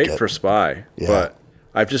it. It's great for Spy, yeah. But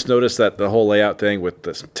I've just noticed that the whole layout thing with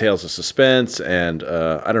the Tales of Suspense and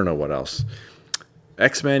I don't know what else.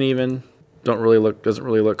 X-Men even doesn't really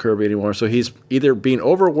look Kirby anymore. So he's either being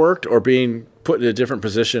overworked or being put in a different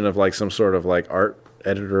position of like some sort of like art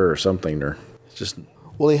editor or something. Or it's just...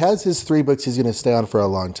 Well, he has his 3 books he's going to stay on for a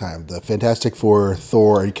long time: the Fantastic Four,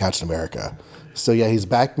 Thor, and Captain America. So yeah, he's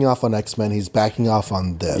backing off on X-Men. He's backing off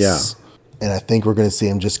on this. Yeah. And I think we're going to see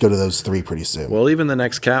him just go to those 3 pretty soon. Well, even the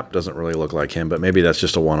next Cap doesn't really look like him, but maybe that's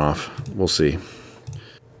just a one-off. We'll see.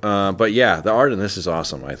 But yeah, the art in this is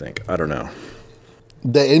awesome, I think. I don't know.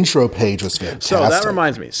 The intro page was fantastic. So that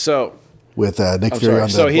reminds me. So with Nick Fury on the...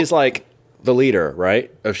 So he's like the leader, right,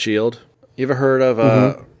 of S.H.I.E.L.D.? You ever heard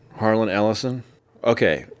of Harlan Ellison?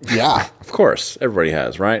 Okay. Yeah. Of course. Everybody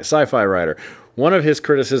has, right? Sci-fi writer. One of his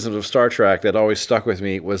criticisms of Star Trek that always stuck with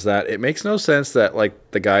me was that it makes no sense that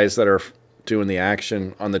like the guys that are doing the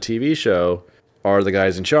action on the TV show are the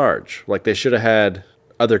guys in charge. Like they should have had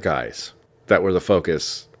other guys that were the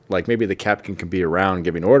focus. Like maybe the captain can be around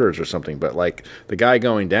giving orders or something, but like the guy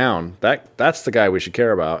going down, that's the guy we should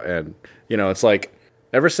care about. And it's like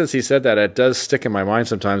ever since he said that, it does stick in my mind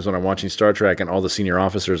sometimes when I'm watching Star Trek and all the senior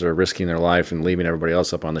officers are risking their life and leaving everybody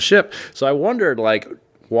else up on the ship. So I wondered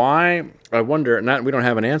why, we don't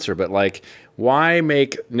have an answer, but like, why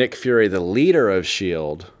make Nick Fury the leader of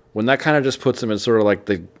S.H.I.E.L.D. when that kind of just puts him in sort of like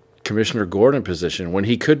the Commissioner Gordon position when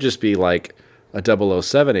he could just be like a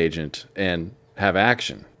 007 agent and have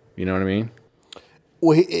action? You know what I mean?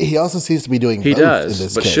 Well, he also seems to be doing both in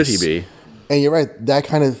this but case. Should he be? And you're right, that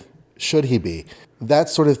kind of, should he be? That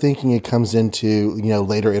sort of thinking, it comes into,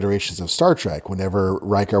 later iterations of Star Trek, whenever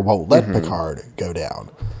Riker won't let Picard go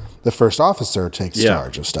down. The first officer takes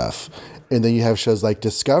charge of stuff. And then you have shows like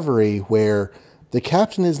Discovery where the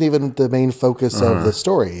captain isn't even the main focus of the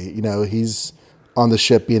story. He's on the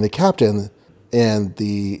ship being the captain, and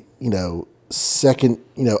the, second,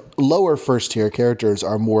 lower first tier characters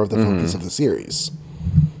are more of the focus of the series.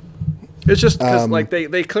 It's just because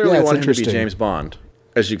they clearly want him to be James Bond,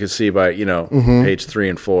 as you can see by, page 3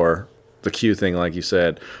 and 4, the Q thing, like you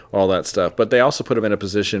said, all that stuff. But they also put him in a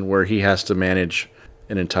position where he has to manage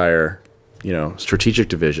an entire, strategic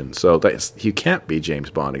division. So you can't be James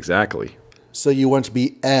Bond exactly. So you want to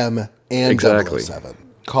be M and 007,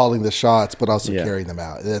 calling the shots, but also carrying them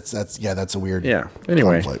out. That's a weird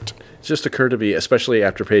conflict. It just occurred to me, especially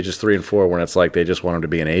after pages 3 and 4, when it's like they just want him to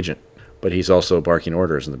be an agent, but he's also barking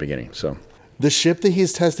orders in the beginning. So the ship that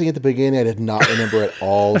he's testing at the beginning, I did not remember at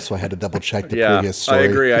all, so I had to double check the previous story. I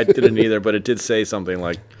agree. I didn't either, but it did say something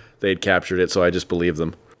like they'd captured it, so I just believed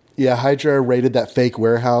them. Yeah, Hydra raided that fake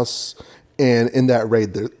warehouse, and in that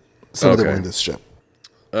raid, some of them were in this ship.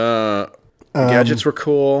 Gadgets were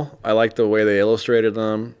cool. I liked the way they illustrated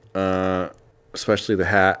them, especially the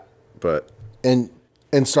hat. But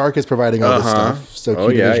and Stark is providing all this stuff. So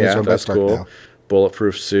that's Stark cool. Now.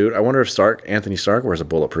 Bulletproof suit. I wonder if Anthony Stark wears a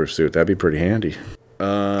bulletproof suit. That'd be pretty handy.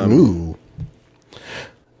 Ooh.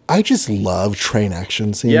 I just love train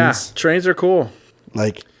action scenes. Yeah, trains are cool.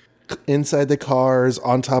 Like inside the cars,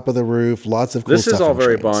 on top of the roof, lots of cool stuff. This is all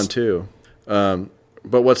very Bond too.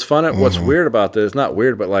 But what's weird about this, not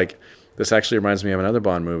weird, but like this actually reminds me of another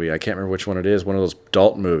Bond movie. I can't remember which one it is. One of those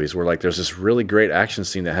Dalton movies where like there's this really great action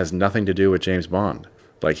scene that has nothing to do with James Bond.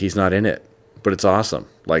 Like he's not in it, but it's awesome.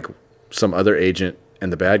 Like some other agent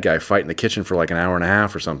and the bad guy fight in the kitchen for like an hour and a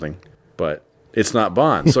half or something, but it's not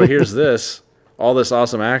Bond. So here's all this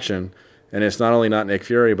awesome action, And it's not only not Nick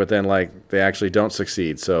Fury, but then like they actually don't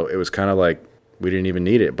succeed. So it was kind of like we didn't even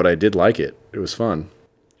need it, but I did like it. It was fun.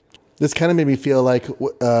 This kind of made me feel like,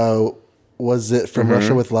 was it From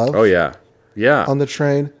Russia with Love? Oh yeah, yeah. On the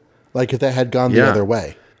train, like if that had gone the other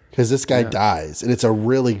way, because this guy dies, and it's a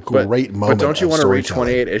really great moment. But don't you want to read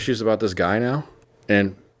storytelling. 28 issues about this guy now?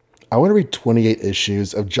 And I want to read 28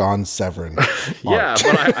 issues of John Severin. yeah,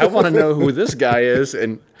 but I want to know who this guy is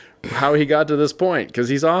and how he got to this point, because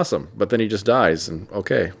he's awesome. But then he just dies, and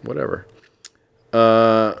okay, whatever.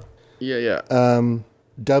 Yeah.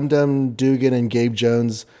 Dum Dum Dugan and Gabe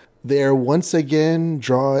Jones, they are once again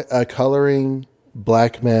coloring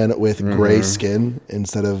black men with gray skin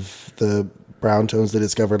instead of the brown tones they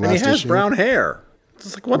discovered last issue. He has brown hair.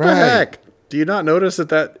 It's like, what the heck? Do you not notice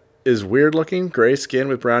that is weird looking? Gray skin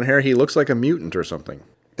with brown hair. He looks like a mutant or something.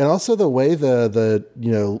 And also the way the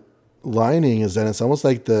lining is done, it's almost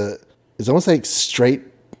like straight,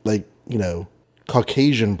 like,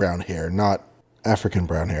 Caucasian brown hair, not African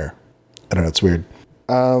brown hair. I don't know, it's weird.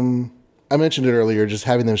 I mentioned it earlier, just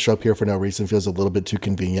having them show up here for no reason feels a little bit too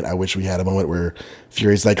convenient. I wish we had a moment where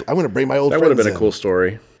Fury's like, I'm going to bring my old friends in. That would have been a cool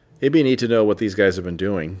story. It'd be neat to know what these guys have been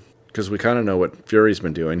doing, because we kind of know what Fury's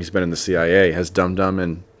been doing. He's been in the CIA. Has Dum Dum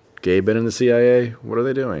and Gabe been in the CIA? What are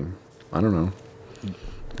they doing? I don't know.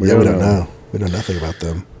 We don't know. We know nothing about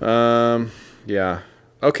them. Yeah.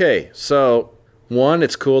 Okay, so one,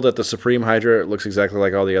 it's cool that the Supreme Hydra looks exactly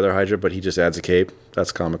like all the other Hydra, but he just adds a cape.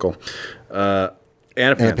 That's comical. And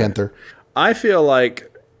a Panther. I feel like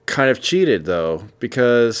kind of cheated, though,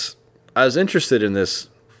 because I was interested in this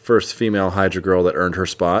first female Hydra girl that earned her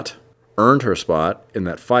spot in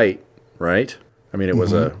that fight, right? I mean, it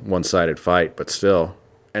was a one-sided fight, but still.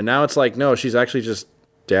 And now it's like, no, she's actually just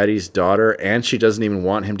Daddy's daughter, and she doesn't even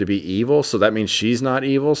want him to be evil, so that means she's not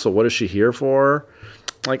evil, so what is she here for?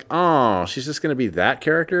 Like, oh, she's just going to be that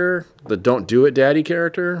character? The don't do it daddy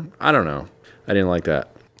character? I don't know. I didn't like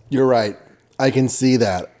that. You're right. I can see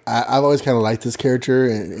that. I've always kind of liked this character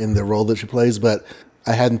in the role that she plays, but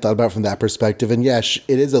I hadn't thought about it from that perspective. And yes,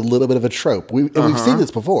 it is a little bit of a trope. We've seen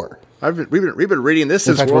this before. We've been reading this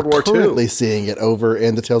since World War II. We're currently seeing it over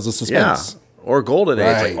in the Tales of Suspense. Yeah. Or Golden Age.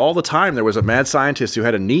 Right. Like all the time there was a mad scientist who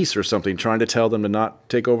had a niece or something trying to tell them to not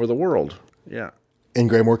take over the world. Yeah. In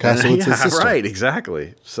Greymore Castle, it's his sister. Right,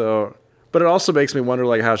 exactly. So, but it also makes me wonder,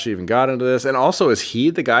 like, how she even got into this. And also, is he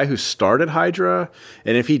the guy who started Hydra?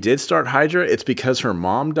 And if he did start Hydra, it's because her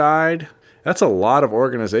mom died? That's a lot of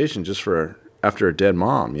organization just for after a dead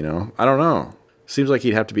mom, I don't know. Seems like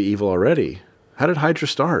he'd have to be evil already. How did Hydra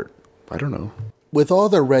start? I don't know. With all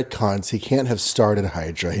the retcons, he can't have started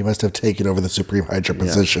Hydra. He must have taken over the Supreme Hydra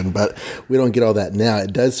position, but we don't get all that now.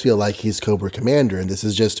 It does feel like he's Cobra Commander, and this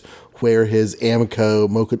is just where his Amco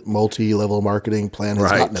multi-level marketing plan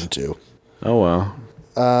has gotten him to. Oh,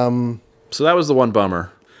 well. So that was the one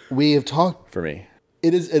bummer. We have talked... For me.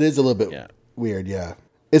 It is a little bit weird, yeah.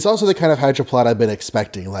 It's also the kind of Hydra plot I've been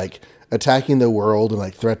expecting, like attacking the world and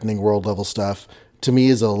like threatening world-level stuff. To me,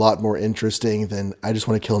 is a lot more interesting than I just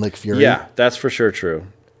want to kill Nick Fury. Yeah, that's for sure true.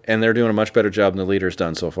 And they're doing a much better job than the leader's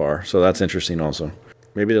done so far. So that's interesting also.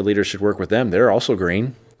 Maybe the leader should work with them. They're also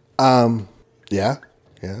green. Yeah.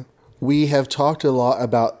 We have talked a lot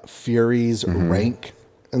about Fury's rank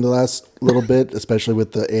in the last little bit, especially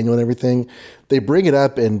with the annual and everything. They bring it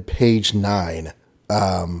up in page 9.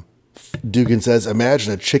 Dugan says,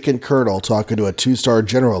 imagine a chicken colonel talking to a 2-star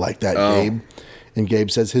general like that, Gabe. And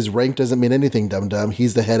Gabe says, his rank doesn't mean anything, dum-dum.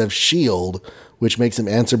 He's the head of S.H.I.E.L.D., which makes him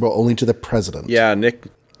answerable only to the president. Yeah, Nick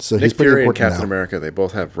he's Fury and Captain America, they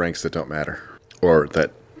both have ranks that don't matter. Or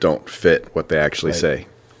that don't fit what they actually say.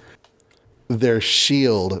 Their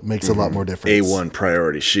S.H.I.E.L.D. makes a lot more difference. A1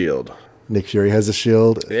 priority S.H.I.E.L.D. Nick Fury has a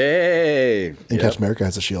S.H.I.E.L.D. Hey! And Captain America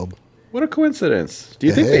has a S.H.I.E.L.D. What a coincidence. Do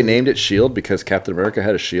you think they named it S.H.I.E.L.D. because Captain America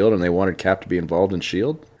had a S.H.I.E.L.D. and they wanted Cap to be involved in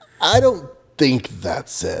S.H.I.E.L.D.? I don't think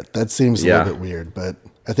that's it. That seems a little bit weird, but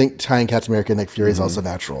I think tying Captain America and Nick Fury is also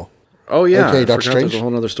natural. Oh, yeah. Okay, Doctor Strange. There's a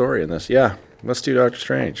whole other story in this. Yeah, let's do Doctor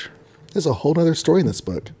Strange. There's a whole other story in this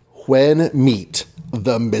book. When Meet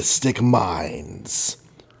the Mystic Minds.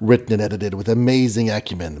 Written and edited with amazing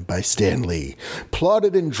acumen by Stan Lee.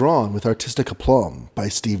 Plotted and drawn with artistic aplomb by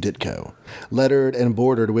Steve Ditko. Lettered and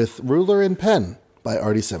bordered with ruler and pen by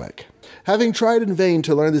Artie Simek. Having tried in vain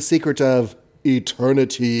to learn the secret of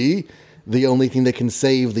eternity, the only thing that can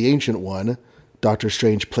save the Ancient One, Doctor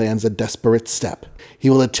Strange plans a desperate step. He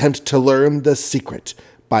will attempt to learn the secret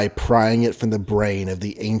by prying it from the brain of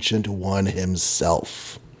the Ancient One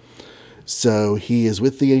himself. So he is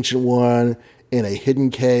with the Ancient One in a hidden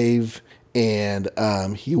cave and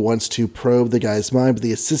he wants to probe the guy's mind, but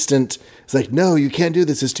the assistant is like, no, you can't do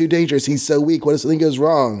this. It's too dangerous. He's so weak. What if something goes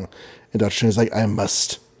wrong? And Dr. Strange is like, I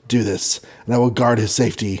must do this, and I will guard his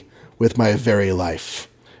safety with my very life.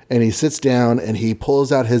 And he sits down and he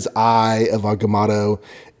pulls out his eye of Agamotto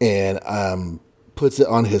and puts it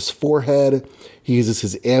on his forehead. He uses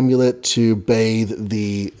his amulet to bathe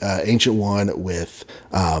the Ancient One with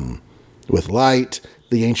light.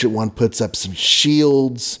 The Ancient One puts up some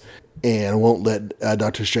shields and won't let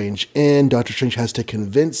Doctor Strange in. Doctor Strange has to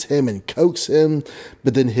convince him and coax him,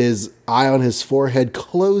 but then his eye on his forehead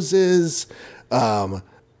closes.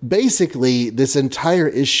 Basically, this entire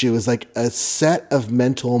issue is like a set of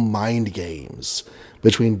mental mind games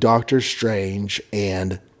between Doctor Strange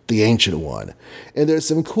and the Ancient One. And there's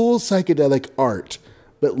some cool psychedelic art,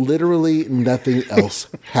 but literally nothing else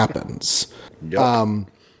happens. Yep.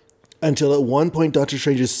 Until at one point, Doctor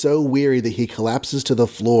Strange is so weary that he collapses to the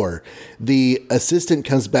floor. The assistant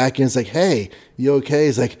comes back and is like, hey, you okay?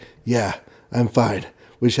 He's like, yeah, I'm fine.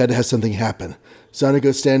 We just had to have something happen. So I'm going to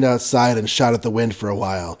go stand outside and shout at the wind for a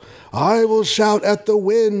while. I will shout at the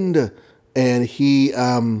wind. And he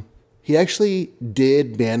actually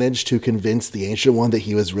did manage to convince the Ancient One that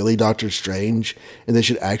he was really Doctor Strange and they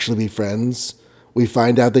should actually be friends. We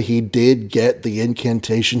find out that he did get the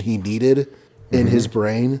incantation he needed in his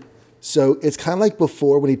brain. So it's kind of like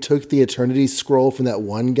before when he took the Eternity Scroll from that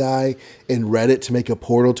one guy and read it to make a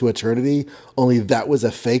portal to Eternity, only that was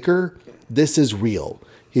a faker. This is real.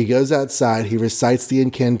 He goes outside, he recites the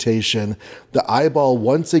incantation, the eyeball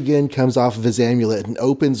once again comes off of his amulet and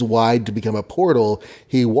opens wide to become a portal.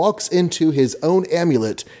 He walks into his own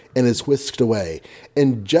amulet and is whisked away.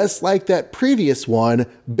 And just like that previous one,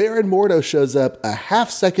 Baron Mordo shows up a half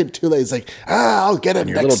second too late. He's like, I'll get him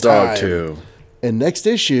Your next little dog time. too. And next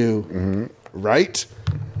issue, right?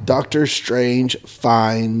 Doctor Strange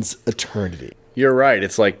finds Eternity. You're right.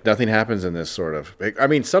 It's like nothing happens in this sort of. I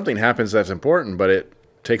mean, something happens that's important, but it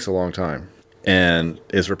takes a long time and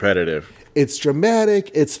is repetitive. It's dramatic.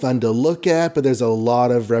 It's fun to look at, but there's a lot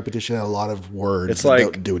of repetition and a lot of words It's that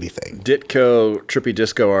like don't do anything. Ditko trippy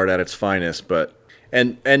disco art at its finest, but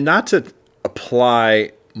and not to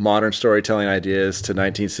apply modern storytelling ideas to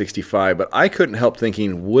 1965, but I couldn't help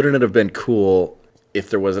thinking, wouldn't it have been cool if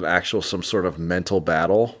there was an actual some sort of mental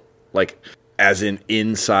battle, like as in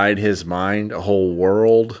inside his mind, a whole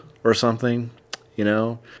world or something, you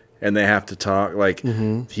know? And they have to talk like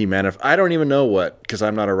I don't even know what, because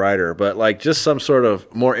I'm not a writer, but like just some sort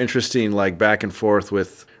of more interesting like back and forth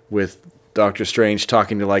with Doctor Strange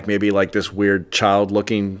talking to like maybe like this weird child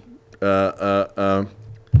looking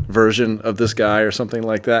version of this guy or something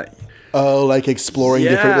like that. Oh, like exploring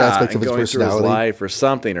different aspects of his going personality. through his life or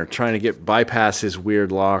something, or trying to get bypass his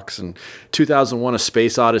weird locks and 2001: A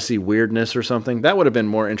Space Odyssey weirdness or something. That would have been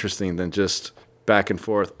more interesting than just back and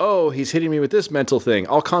forth. Oh, he's hitting me with this mental thing.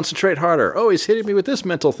 I'll concentrate harder. Oh, he's hitting me with this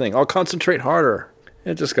mental thing. I'll concentrate harder.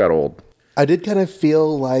 It just got old. I did kind of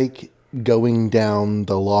feel like going down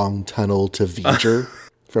the long tunnel to V'ger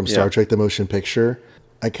from Star Trek The Motion Picture.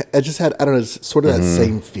 I just had, I don't know, sort of that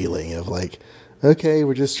same feeling of like, okay,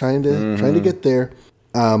 we're just trying to get there.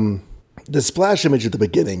 The splash image at the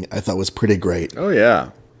beginning I thought was pretty great. Oh, yeah.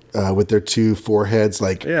 With their two foreheads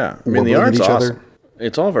like I mean, the art's each awesome. other.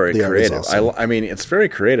 It's all very The art is creative. awesome. I mean, it's very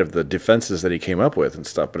creative, the defenses that he came up with and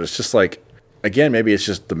stuff, but it's just like, again, maybe it's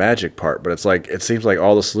just the magic part, but it's like, it seems like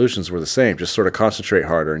all the solutions were the same. Just sort of concentrate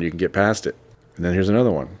harder and you can get past it. And then here's another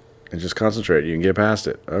one. And just concentrate, you can get past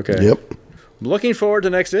it. Okay. Yep. I'm looking forward to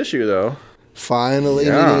next issue, though. Finally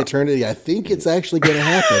meeting Eternity. I think it's actually going to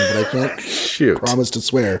happen, but I can't promise to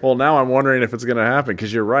swear. Well, now I'm wondering if it's going to happen,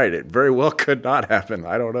 because you're right. It very well could not happen.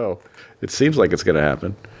 I don't know. It seems like it's going to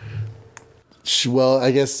happen. Well,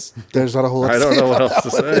 I guess there's not a whole lot to say. I don't know what else to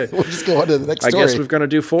one. say. We'll just go on to the next story. I guess we're going to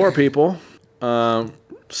do 4 people.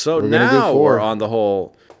 So now we're on the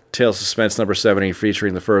whole Tales of Suspense number 70,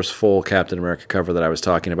 featuring the first full Captain America cover that I was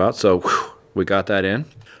talking about. So we got that in.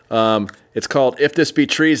 It's called If This Be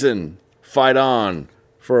Treason, Fight On,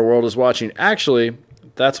 For a World Is Watching. Actually,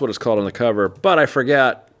 that's what it's called on the cover, but I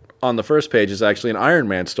forgot on the first page is actually an Iron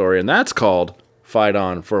Man story, and that's called Fight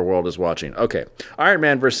On, For a World Is Watching. Okay, Iron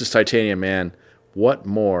Man versus Titanium Man. What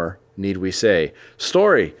more need we say?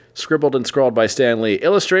 Story, scribbled and scrawled by Stan Lee.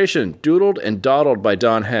 Illustration, doodled and dawdled by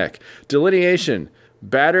Don Heck. Delineation,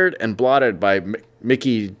 battered and blotted by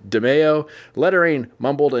Mickey DeMeo. Lettering,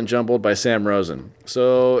 mumbled and jumbled by Sam Rosen.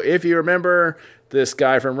 So if you remember, this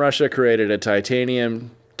guy from Russia created a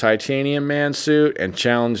Titanium Man suit and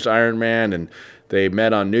challenged Iron Man, and they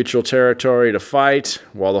met on neutral territory to fight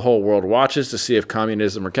while the whole world watches to see if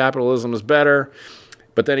communism or capitalism is better.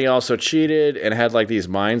 But then he also cheated and had like these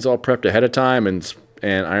mines all prepped ahead of time, and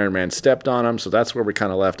Iron Man stepped on him. So that's where we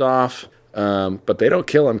kind of left off. But they don't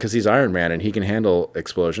kill him because he's Iron Man and he can handle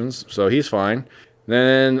explosions, so he's fine.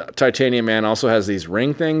 Then Titanium Man also has these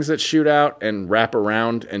ring things that shoot out and wrap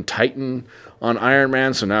around and tighten on Iron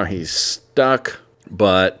Man, so now he's stuck.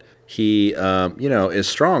 But he, is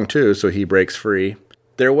strong too, so he breaks free.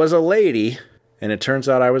 There was a lady, and it turns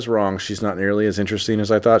out I was wrong. She's not nearly as interesting as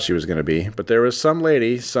I thought she was going to be. But there was some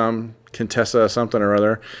lady, some Contessa something or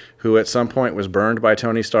other, who at some point was burned by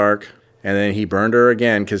Tony Stark. And then he burned her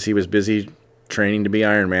again because he was busy training to be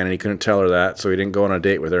Iron Man and he couldn't tell her that. So he didn't go on a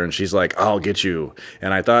date with her. And she's like, I'll get you.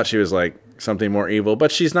 And I thought she was like something more evil,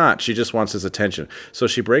 but she's not. She just wants his attention. So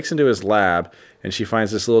she breaks into his lab and she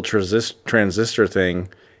finds this little transistor thing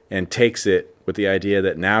and takes it with the idea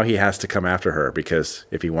that now he has to come after her because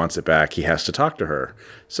if he wants it back, he has to talk to her.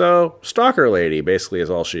 So stalker lady basically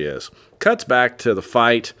is all she is. Cuts back to the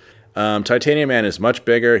fight. Titanium Man is much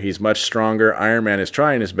bigger. He's much stronger. Iron Man is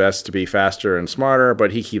trying his best to be faster and smarter,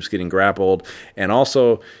 but he keeps getting grappled. And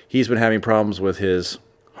also, he's been having problems with his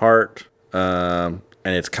heart, and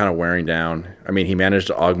it's kind of wearing down. I mean, he managed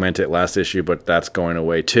to augment it last issue, but that's going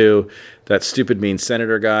away too. That stupid mean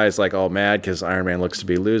senator guy is like all mad because Iron Man looks to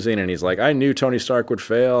be losing, and he's like, I knew Tony Stark would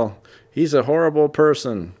fail. He's a horrible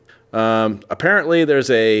person. Apparently there's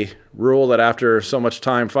a rule that after so much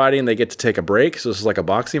time fighting, they get to take a break. So this is like a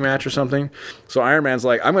boxing match or something. So Iron Man's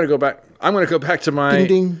like, I'm going to go back to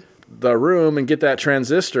the room and get that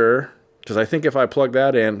transistor. Cause I think if I plug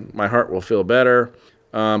that in, my heart will feel better.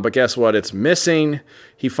 But guess what? It's missing.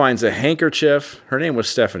 He finds a handkerchief. Her name was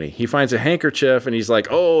Stephanie. He finds a handkerchief and he's like,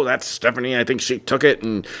 oh, that's Stephanie. I think she took it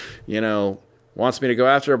and, wants me to go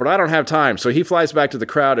after her, but I don't have time. So he flies back to the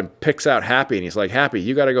crowd and picks out Happy, and he's like, Happy,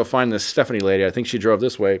 you got to go find this Stephanie lady. I think she drove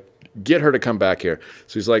this way. Get her to come back here.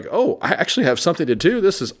 So he's like, oh, I actually have something to do.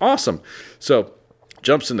 This is awesome. So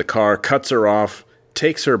jumps in the car, cuts her off,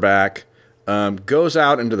 takes her back, goes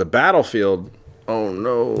out into the battlefield. Oh,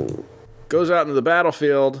 no. Goes out into the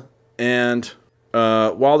battlefield, and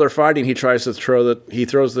while they're fighting, he tries to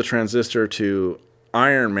throws the transistor to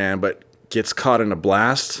Iron Man, but gets caught in a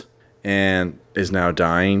blast and is now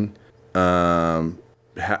dying.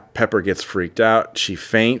 Pepper gets freaked out. She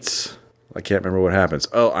faints. I can't remember what happens.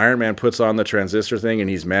 Oh, Iron Man puts on the transistor thing, and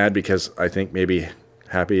he's mad because I think maybe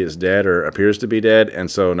Happy is dead or appears to be dead, and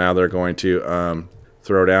so now they're going to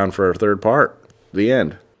throw down for a third part. The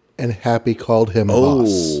end. And Happy called him boss.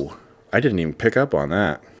 Oh, I didn't even pick up on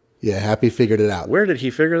that. Yeah, Happy figured it out. Where did he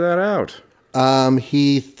figure that out?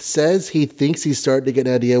 He says he thinks he's starting to get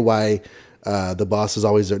an idea why the boss is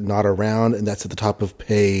always not around, and that's at the top of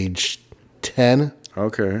page 10.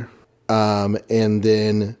 Okay. And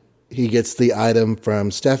then he gets the item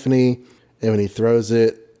from Stephanie, and when he throws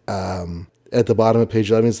it at the bottom of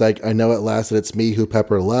page 11, he's like, I know at last that it's me who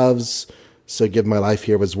Pepper loves, so give my life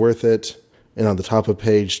here was worth it. And on the top of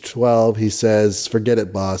page 12, he says, forget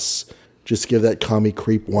it, boss. Just give that commie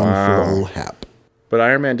creep one for old Hap. But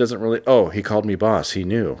Iron Man doesn't really... Oh, he called me boss. He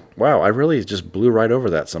knew. Wow, I really just blew right over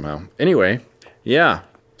that somehow. Anyway, yeah.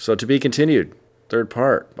 So to be continued. Third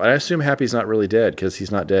part. I assume Happy's not really dead because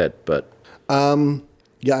he's not dead, but...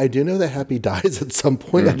 Yeah, I do know that Happy dies at some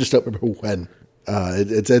point. I just don't remember when.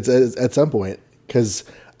 It's at some point. Because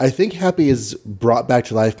I think Happy is brought back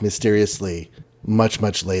to life mysteriously much,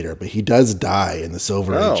 much later. But he does die in the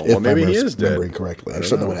Silver Age, if maybe he is remembering dead. Correctly. I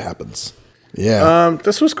just don't know when it happens. Yeah.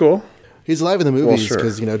 This was cool. He's alive in the movies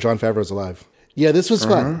because, Jon Favreau's alive. Yeah, this was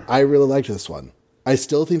fun. I really liked this one. I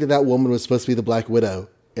still think that woman was supposed to be the Black Widow,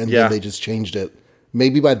 and then they just changed it.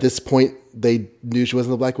 Maybe by this point, they knew she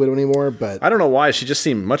wasn't the Black Widow anymore, but... I don't know why. She just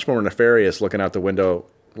seemed much more nefarious looking out the window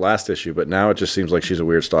last issue, but now it just seems like she's a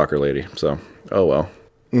weird stalker lady. So, oh well.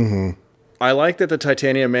 Mm-hmm. I like that the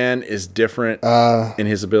Titanium Man is different in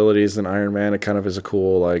his abilities than Iron Man. It kind of is a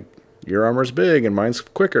cool, like, your armor's big and mine's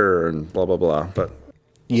quicker and blah, blah, blah. But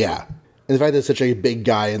yeah. And the fact that such a big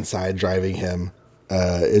guy inside driving him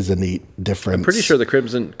is a neat difference. I'm pretty sure the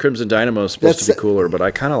Crimson Dynamo is supposed to be cooler, but I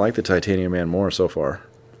kind of like the Titanium Man more so far.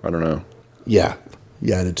 I don't know. Yeah.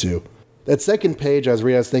 Yeah, I did too. That second page I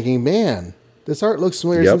was thinking, man, this art looks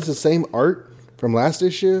familiar. Isn't this the same art from last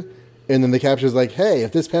issue? And then the caption's like, hey,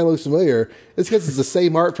 if this panel looks familiar, it's because it's the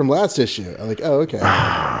same art from last issue. I'm like, oh, okay.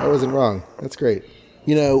 I wasn't wrong. That's great.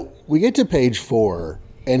 We get to page 4,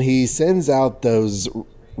 and he sends out those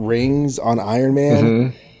rings on Iron Man.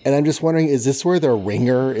 Mm-hmm. And I'm just wondering, is this where the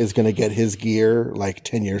ringer is going to get his gear like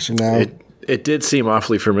 10 years from now? It did seem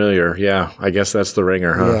awfully familiar. Yeah, I guess that's the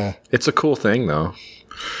ringer, huh? Yeah. It's a cool thing, though.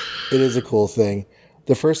 It is a cool thing.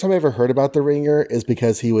 The first time I ever heard about the ringer is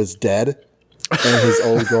because he was dead, and his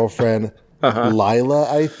old girlfriend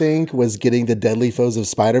Lila, I think, was getting the deadly foes of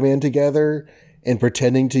Spider-Man together and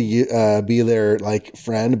pretending to be their like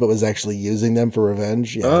friend, but was actually using them for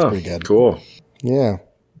revenge. Yeah, that's pretty good. Cool. Yeah.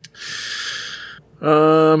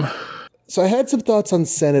 So I had some thoughts on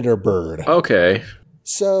Senator Byrd. Okay.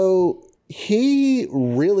 So he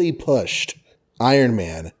really pushed Iron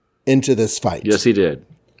Man into this fight. Yes, he did.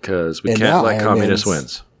 Because we can't let communists win.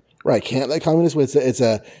 Right, can't let communists win.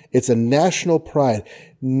 It's a national pride.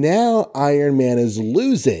 Now Iron Man is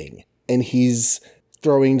losing, and he's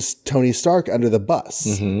throwing Tony Stark under the bus.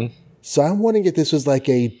 Mm-hmm. So I'm wondering if this was like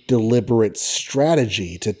a deliberate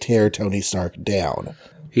strategy to tear Tony Stark down.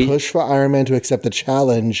 Push for Iron Man to accept the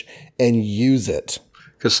challenge and use it.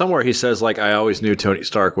 Because somewhere he says, like, I always knew Tony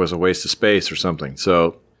Stark was a waste of space or something.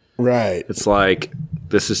 So right, it's like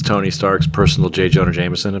this is Tony Stark's personal J. Jonah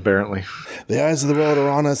Jameson, apparently. The eyes of the world are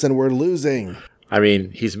on us and we're losing. I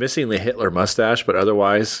mean, he's missing the Hitler mustache, but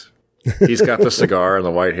otherwise he's got the cigar and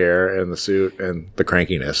the white hair and the suit and the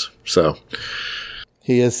crankiness. So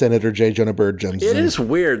he is Senator J. Jonah Byrd Johnson. It is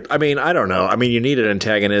weird. I mean, I don't know. I mean, you need an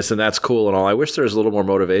antagonist, and that's cool and all. I wish there was a little more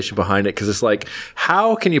motivation behind it, because it's like,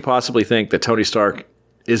 how can you possibly think that Tony Stark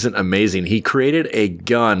isn't amazing? He created a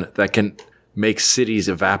gun that can make cities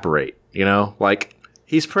evaporate, you know? Like,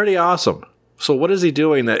 he's pretty awesome. So what is he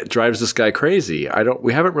doing that drives this guy crazy?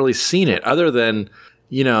 We haven't really seen it, other than,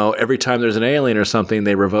 you know, every time there's an alien or something,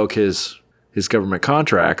 they revoke his government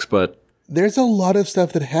contracts, but there's a lot of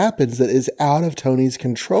stuff that happens that is out of Tony's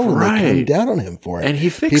control, and they come down on him for it. And he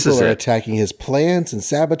fixes People are attacking his plants and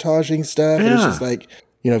sabotaging stuff. Yeah. And it's just like,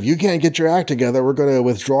 you know, if you can't get your act together, we're going to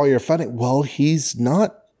withdraw your funding. Well, he's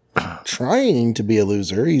not trying to be a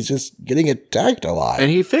loser. He's just getting attacked a lot. And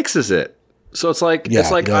he fixes it. So it's like,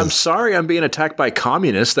 I'm sorry I'm being attacked by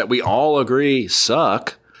communists that we all agree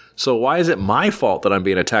suck. So why is it my fault that I'm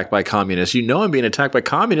being attacked by communists? You know I'm being attacked by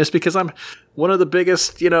communists because I'm one of the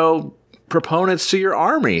biggest, you know, proponents to your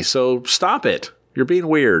army. So stop it. You're being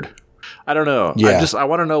weird. I don't know. Yeah. I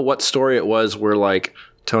want to know what story it was where, like,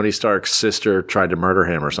 Tony Stark's sister tried to murder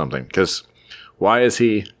him or something. Because why is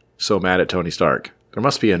he so mad at Tony Stark? There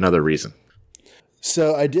must be another reason.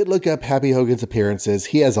 So I did look up Happy Hogan's appearances.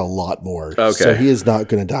 He has a lot more. Okay. So he is not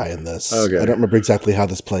going to die in this. Okay. I don't remember exactly how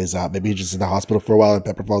this plays out. Maybe he's just in the hospital for a while and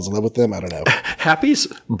Pepper falls in love with him. I don't know. Happy's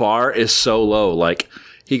bar is so low. Like,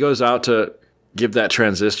 he goes out to give that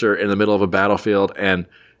transistor in the middle of a battlefield, and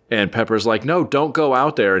Pepper's like, no, don't go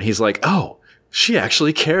out there. And he's like, oh, she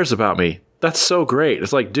actually cares about me. That's so great.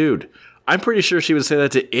 It's like, dude, I'm pretty sure she would say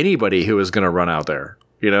that to anybody who was going to run out there,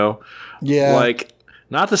 you know? Yeah. Like,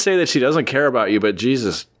 not to say that she doesn't care about you, but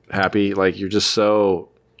Jesus, Happy, like, you're just so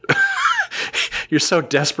you're so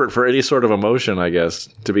desperate for any sort of emotion, I guess,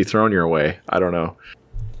 to be thrown your way. I don't know.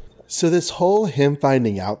 So this whole him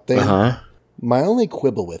finding out thing, my only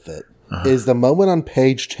quibble with it is the moment on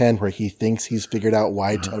page 10 where he thinks he's figured out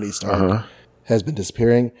why Tony Stark has been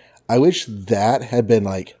disappearing. I wish that had been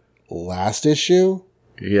like last issue.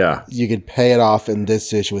 Yeah. You could pay it off in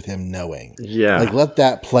this issue with him knowing. Yeah. Like, let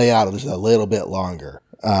that play out just a little bit longer.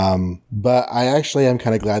 But I actually am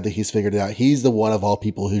kind of glad that he's figured it out. He's the one of all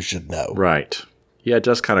people who should know. Right. Yeah, it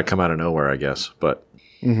does kind of come out of nowhere, I guess. But,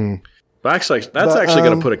 but actually, that's actually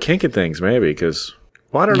going to put a kink in things, maybe, because,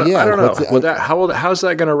 well, I don't know. Yeah, I don't know. How's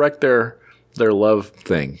that going to wreck their love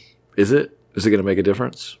thing? Is it going to make a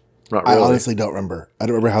difference? Not really. I honestly don't remember. I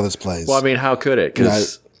don't remember how this plays. Well, I mean, how could it?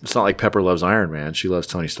 Because it's not like Pepper loves Iron Man. She loves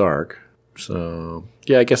Tony Stark. So,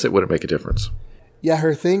 yeah, I guess it wouldn't make a difference. Yeah,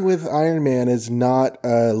 her thing with Iron Man is not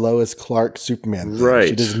Lois Clark Superman thing. Right.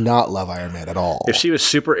 She does not love Iron Man at all. If she was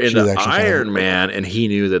super into Iron Man and he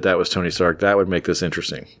knew that was Tony Stark, that would make this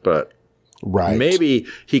interesting. But maybe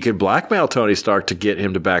he could blackmail Tony Stark to get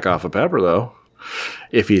him to back off of Pepper, though,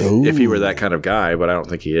 if he were that kind of guy. But I don't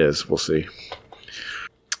think he is. We'll see.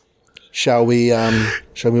 Shall we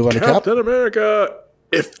move on to Captain America?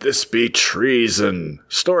 If This Be Treason.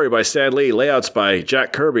 Story by Stan Lee, layouts by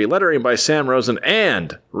Jack Kirby, lettering by Sam Rosen,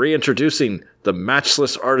 and reintroducing the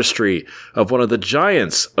matchless artistry of one of the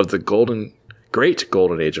giants of the great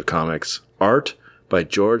golden age of comics, art by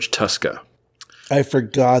George Tuska. I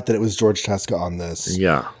forgot that it was George Tuska on this.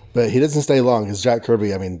 Yeah. But he doesn't stay long, because Jack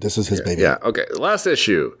Kirby, I mean, this is his baby. Yeah, okay. Last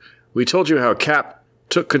issue, we told you how Cap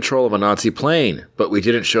took control of a Nazi plane, but we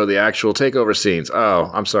didn't show the actual takeover scenes.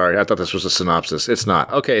 Oh, I'm sorry. I thought this was a synopsis. It's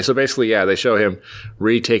not. Okay, so basically, yeah, they show him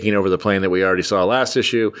retaking over the plane that we already saw last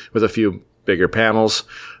issue with a few bigger panels.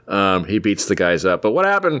 He beats the guys up. But what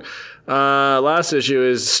happened last issue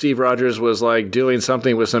is Steve Rogers was like doing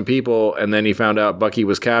something with some people, and then he found out Bucky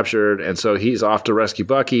was captured, and so he's off to rescue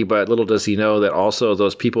Bucky, but little does he know that also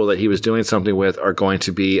those people that he was doing something with are going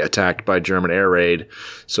to be attacked by German air raid.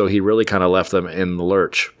 So he really kind of left them in the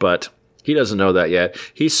lurch, but he doesn't know that yet.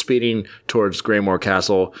 He's speeding towards Greymore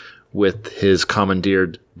Castle with his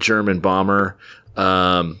commandeered German bomber.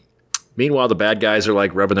 Meanwhile, the bad guys are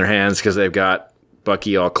like rubbing their hands because they've got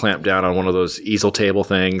Bucky all clamped down on one of those easel table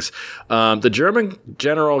things. The German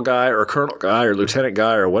general guy or colonel guy or lieutenant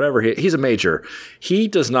guy or whatever, he's a major. He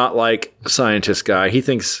does not like scientist guy. He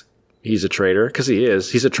thinks he's a traitor because he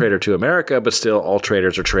is. He's a traitor to America, but still all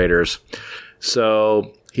traitors are traitors.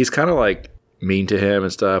 So he's kind of like mean to him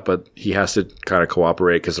and stuff, but he has to kind of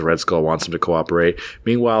cooperate because the Red Skull wants him to cooperate.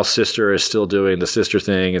 Meanwhile, Sister is still doing the sister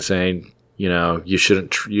thing and saying, you know, you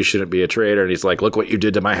shouldn't be a traitor. And he's like, look what you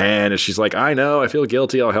did to my hand. And she's like, I know, I feel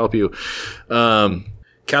guilty. I'll help you.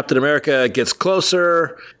 Captain America gets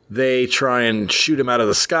closer. They try and shoot him out of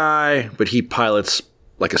the sky, but he pilots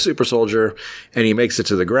like a super soldier and he makes it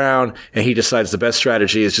to the ground. And he decides the best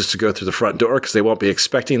strategy is just to go through the front door because they won't be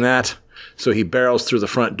expecting that. So he barrels through the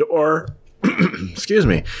front door. Excuse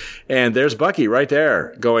me. And there's Bucky right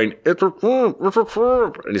there going, it's a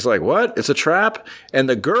trap. And he's like, what? It's a trap? And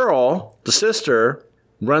the girl, the sister,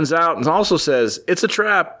 runs out and also says, it's a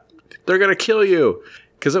trap. They're going to kill you.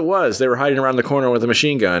 Because it was. They were hiding around the corner with a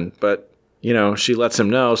machine gun. But, you know, she lets him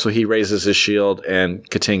know. So he raises his shield and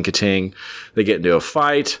ka-ting, ka-ting. They get into a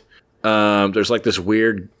fight. There's like this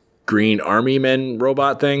weird green army men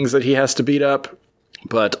robot things that he has to beat up.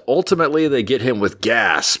 But ultimately, they get him with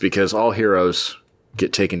gas because all heroes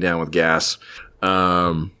get taken down with gas.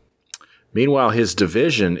 Meanwhile, his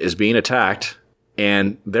division is being attacked,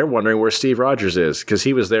 and they're wondering where Steve Rogers is because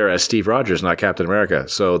he was there as Steve Rogers, not Captain America.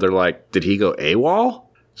 So they're like, did he go AWOL?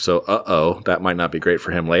 So, that might not be great for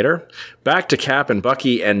him later. Back to Cap and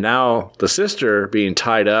Bucky, and now the sister being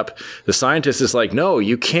tied up. The scientist is like, no,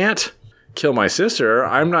 you can't kill my sister.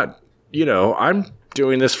 I'm not, I'm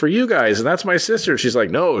doing this for you guys, and that's my sister. She's like,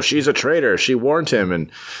 no, she's a traitor. She warned him, and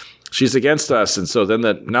she's against us. And so then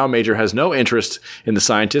the now Major has no interest in the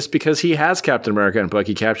scientist because he has Captain America and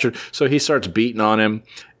Bucky captured. So he starts beating on him,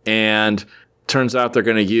 and turns out they're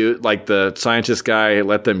going to use, like, the scientist guy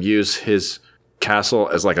let them use his castle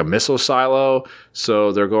as like a missile silo.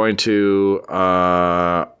 So they're going to,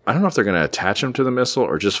 I don't know if they're going to attach him to the missile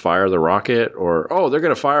or just fire the rocket, or, they're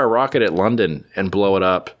going to fire a rocket at London and blow it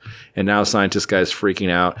up. And now the scientist guy's freaking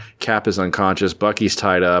out. Cap is unconscious. Bucky's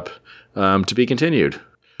tied up, to be continued.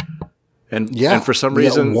 And for some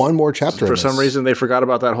reason, one more chapter. For some reason, they forgot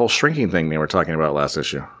about that whole shrinking thing they were talking about last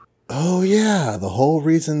issue. Oh, yeah. The whole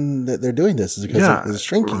reason that they're doing this is because of the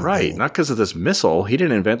shrinking. Right. Thing. Not because of this missile. He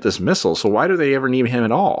didn't invent this missile. So why do they ever need him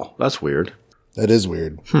at all? That's weird. That is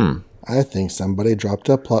weird. I think somebody dropped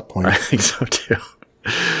a plot point. I think so, too.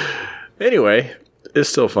 Anyway, it's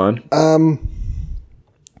still fun.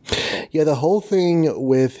 Yeah, the whole thing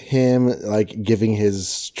with him, like, giving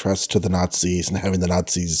his trust to the Nazis and having the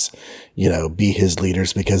Nazis, be his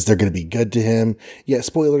leaders because they're going to be good to him. Yeah,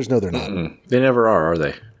 spoilers, no, they're not. They never are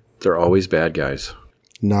they? They're always bad guys.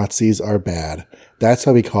 Nazis are bad. That's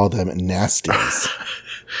how we call them, nasties.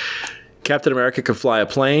 Captain America can fly a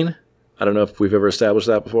plane. I don't know if we've ever established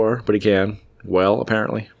that before, but he can. Well,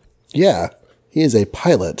 apparently. Yeah, he is a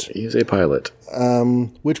pilot. He is a pilot.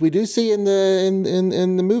 Which we do see in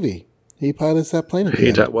the movie. He pilots that plane at the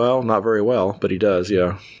end. Well, not very well, but he does,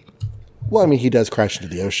 yeah. Well, I mean, he does crash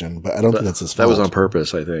into the ocean, but I don't think that's his fault. That was on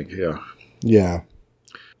purpose, I think, yeah. Yeah.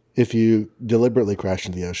 If you deliberately crash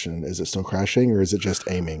into the ocean, is it still crashing or is it just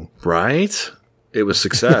aiming? Right? It was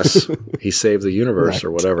success. He saved the universe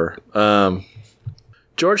or whatever.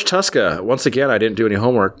 George Tuska. Once again, I didn't do any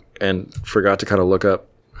homework and forgot to kind of look up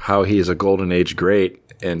how he is a Golden Age great.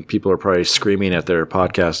 And people are probably screaming at their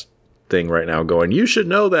podcast thing right now going, you should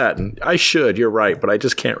know that. And I should. You're right. But I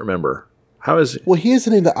just can't remember. How is it? Well, he is a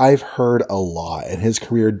name that I've heard a lot, and his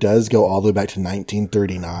career does go all the way back to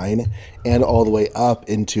 1939 and all the way up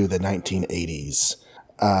into the 1980s.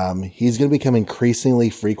 He's going to become increasingly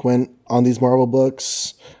frequent on these Marvel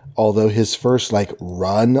books, although his first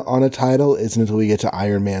run on a title isn't until we get to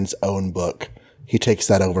Iron Man's own book. He takes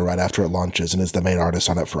that over right after it launches and is the main artist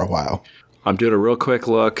on it for a while. I'm doing a real quick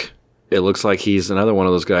look. It looks like he's another one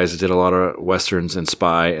of those guys that did a lot of Westerns and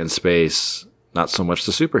spy and space. Not so much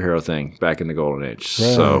the superhero thing back in the Golden Age.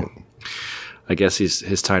 Right. So I guess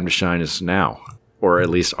his time to shine is now, or at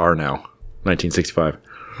least are now, 1965.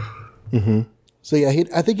 Mm-hmm. So yeah,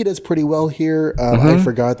 I think he does pretty well here. I'd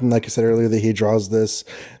forgotten, like I said earlier, that he draws this.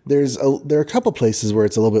 There are a couple places where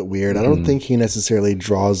it's a little bit weird. I don't think he necessarily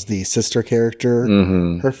draws the sister character.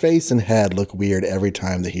 Her face and head look weird every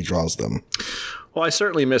time that he draws them. Well, I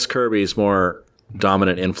certainly miss Kirby's more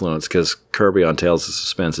dominant influence because Kirby on Tales of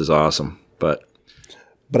Suspense is awesome. But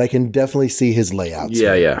I can definitely see his layouts.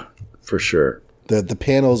 Yeah, for sure. The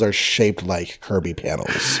panels are shaped like Kirby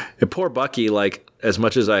panels. And poor Bucky, like, as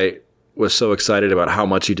much as I was so excited about how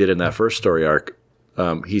much he did in that first story arc,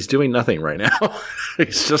 he's doing nothing right now.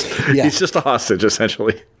 he's just a hostage,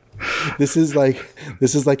 essentially. This is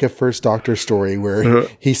like a First Doctor story where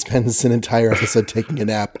he spends an entire episode taking a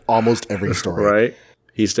nap almost every story. Right.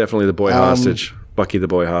 He's definitely the boy hostage. Bucky the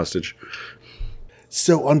boy hostage.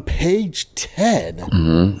 So on page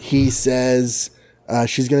 10, he says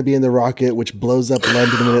she's going to be in the rocket, which blows up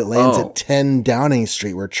London when it lands at 10 Downing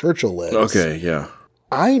Street, where Churchill lives. Okay, yeah.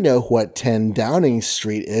 I know what 10 Downing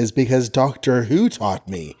Street is because Doctor Who taught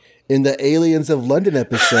me in the Aliens of London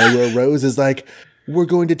episode where Rose is like, we're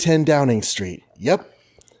going to 10 Downing Street. Yep.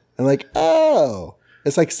 I'm like, oh,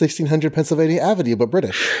 it's like 1600 Pennsylvania Avenue, but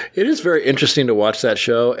British. It is very interesting to watch that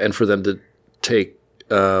show and for them to take,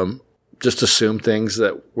 just assume things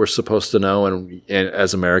that we're supposed to know. And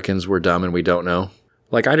as Americans, we're dumb and we don't know.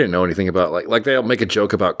 Like, I didn't know anything about, like they'll make a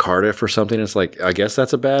joke about Cardiff or something. It's like, I guess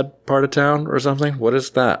that's a bad part of town or something. What is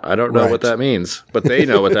that? I don't know what that means, but they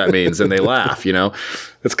know what that means and they laugh, you know?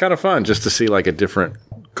 It's kind of fun just to see like a different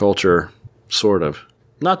culture, sort of.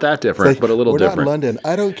 Not that different, but a little different. We're not in London.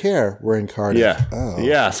 I don't care. We're in Cardiff. Yeah. Oh.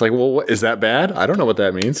 Yeah. It's like, well, is that bad? I don't know what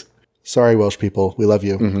that means. Sorry, Welsh people. We love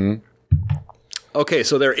you. Okay,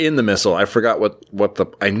 so they're in the missile. I forgot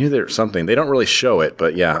I knew there's something. They don't really show it,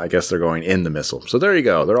 but yeah, I guess they're going in the missile. So there you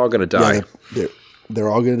go. They're all going to die. Yeah, they're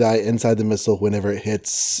all going to die inside the missile whenever it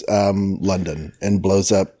hits London and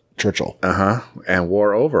blows up Churchill. And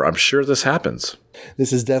war over. I'm sure this happens.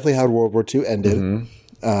 This is definitely how World War II ended.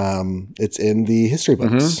 It's in the history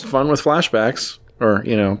books. Fun with flashbacks or,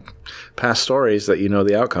 past stories that you know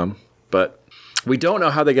the outcome. But we don't know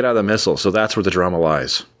how they get out of the missile, so that's where the drama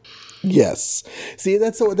lies. Yes. See,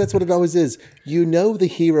 that's what it always is. You know the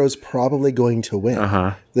hero's probably going to win.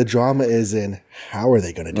 The drama is in how are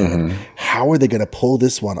they going to do it? How are they going to pull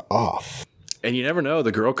this one off? And you never know.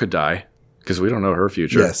 The girl could die because we don't know her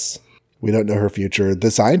future. Yes. We don't know her future. The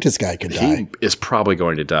scientist guy could die. He is probably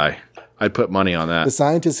going to die. I'd put money on that. The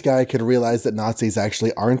scientist guy could realize that Nazis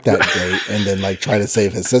actually aren't that great and then try to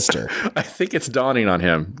save his sister. I think it's dawning on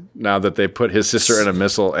him now that they put his sister in a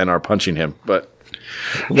missile and are punching him. But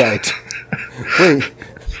right. Wait,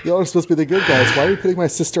 y'all are supposed to be the good guys. Why are you putting my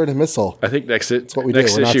sister in a missile? I think next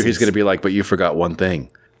issue he's going to be like, but you forgot one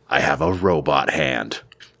thing. I have a robot hand.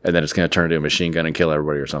 And then it's going to turn into a machine gun and kill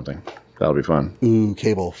everybody or something. That'll be fun. Ooh,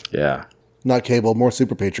 Cable. Yeah. Not Cable, more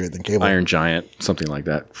Super Patriot than Cable. Iron Giant, something like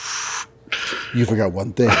that. You forgot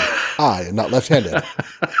one thing. I am not left-handed.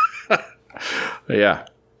 Yeah,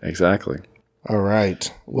 exactly. All right.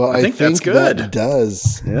 Well, I think that's good. That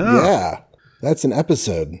does. Yeah. That's an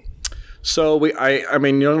episode. So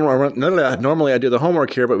normally I do the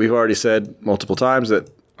homework here, but we've already said multiple times that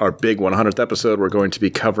our big 100th episode, we're going to be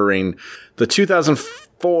covering the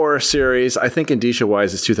 2004 series. I think Indicia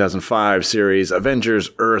Wise is 2005 series, Avengers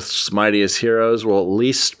Earth's Mightiest Heroes. We'll at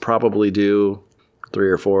least probably do 3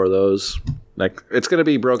 or 4 of those. Like, it's going to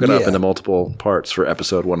be broken up into multiple parts for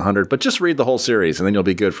episode 100, but just read the whole series and then you'll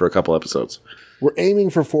be good for a couple episodes. We're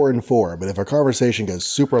aiming for 4 and 4, but if our conversation goes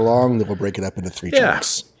super long, then we'll break it up into 3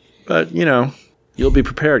 chunks. But, you'll be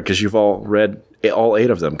prepared because you've all read all 8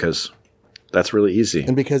 of them because that's really easy.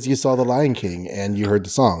 And because you saw The Lion King and you heard the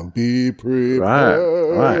song, Be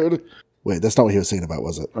Prepared. Right. Wait, that's not what he was singing about,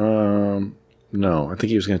 was it? No, I think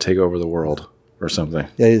he was going to take over the world or something.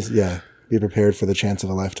 Yeah, be prepared for the chance of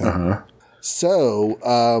a lifetime. So,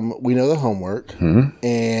 we know the homework,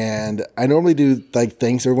 and I normally do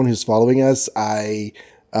thanks to everyone who's following us. I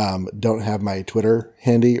don't have my Twitter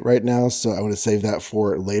handy right now, so I want to save that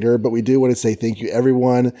for later. But we do want to say thank you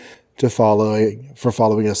everyone for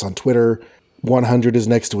following us on Twitter. 100 is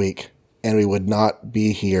next week, and we would not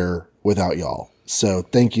be here without y'all. So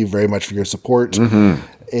thank you very much for your support. And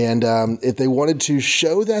if they wanted to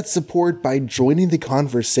show that support by joining the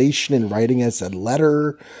conversation and writing us a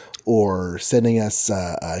letter or sending us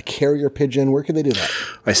a carrier pigeon, where can they do that?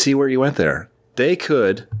 I see where you went there. They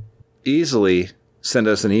could easily send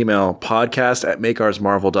us an email,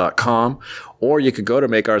 podcast@makeoursmarvel.com, or you could go to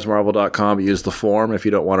makeoursmarvel.com, use the form if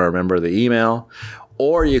you don't want to remember the email,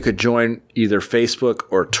 or you could join either Facebook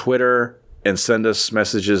or Twitter and send us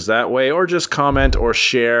messages that way, or just comment or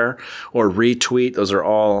share or retweet. Those are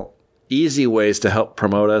all easy ways to help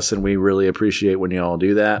promote us, and we really appreciate when you all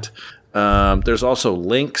do that. There's also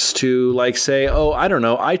links to, like, say,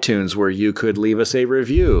 iTunes, where you could leave us a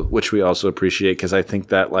review, which we also appreciate because I think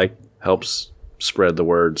that, like, helps spread the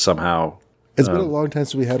word somehow. It's been a long time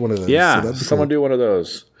since we had one of those. Yeah, so someone do one of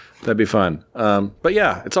those. That'd be fun. But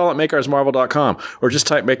yeah, it's all at makeoursmarvel.com, or just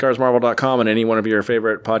type makeoursmarvel.com in any one of your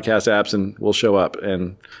favorite podcast apps and we'll show up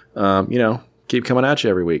and, keep coming at you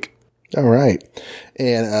every week. All right.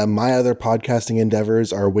 And my other podcasting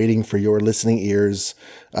endeavors are waiting for your listening ears.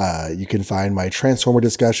 You can find my Transformer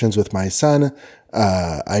discussions with my son.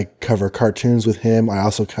 I cover cartoons with him. I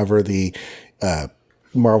also cover the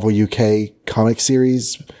Marvel UK comic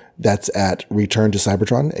series. That's at Return to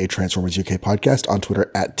Cybertron, a Transformers UK podcast, on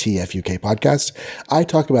Twitter at TFUK Podcast. I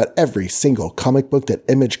talk about every single comic book that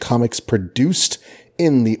Image Comics produced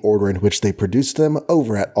in the order in which they produced them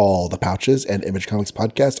over at All the Pouches and Image Comics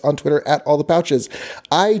Podcast on Twitter at All the Pouches.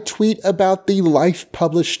 I tweet about the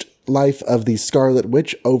published life of the Scarlet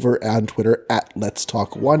Witch over on Twitter at Let's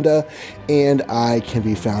Talk Wanda. And I can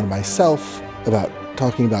be found myself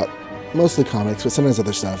talking about mostly comics, but sometimes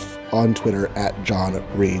other stuff on Twitter at John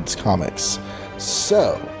Reads Comics.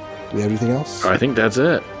 So, do we have anything else? I think that's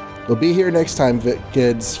it. We'll be here next time,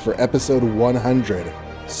 kids, for episode 100.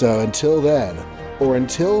 So until then, or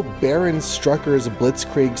until Baron Strucker's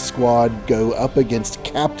Blitzkrieg squad go up against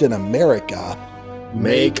Captain America,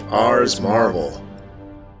 make ours Marvel.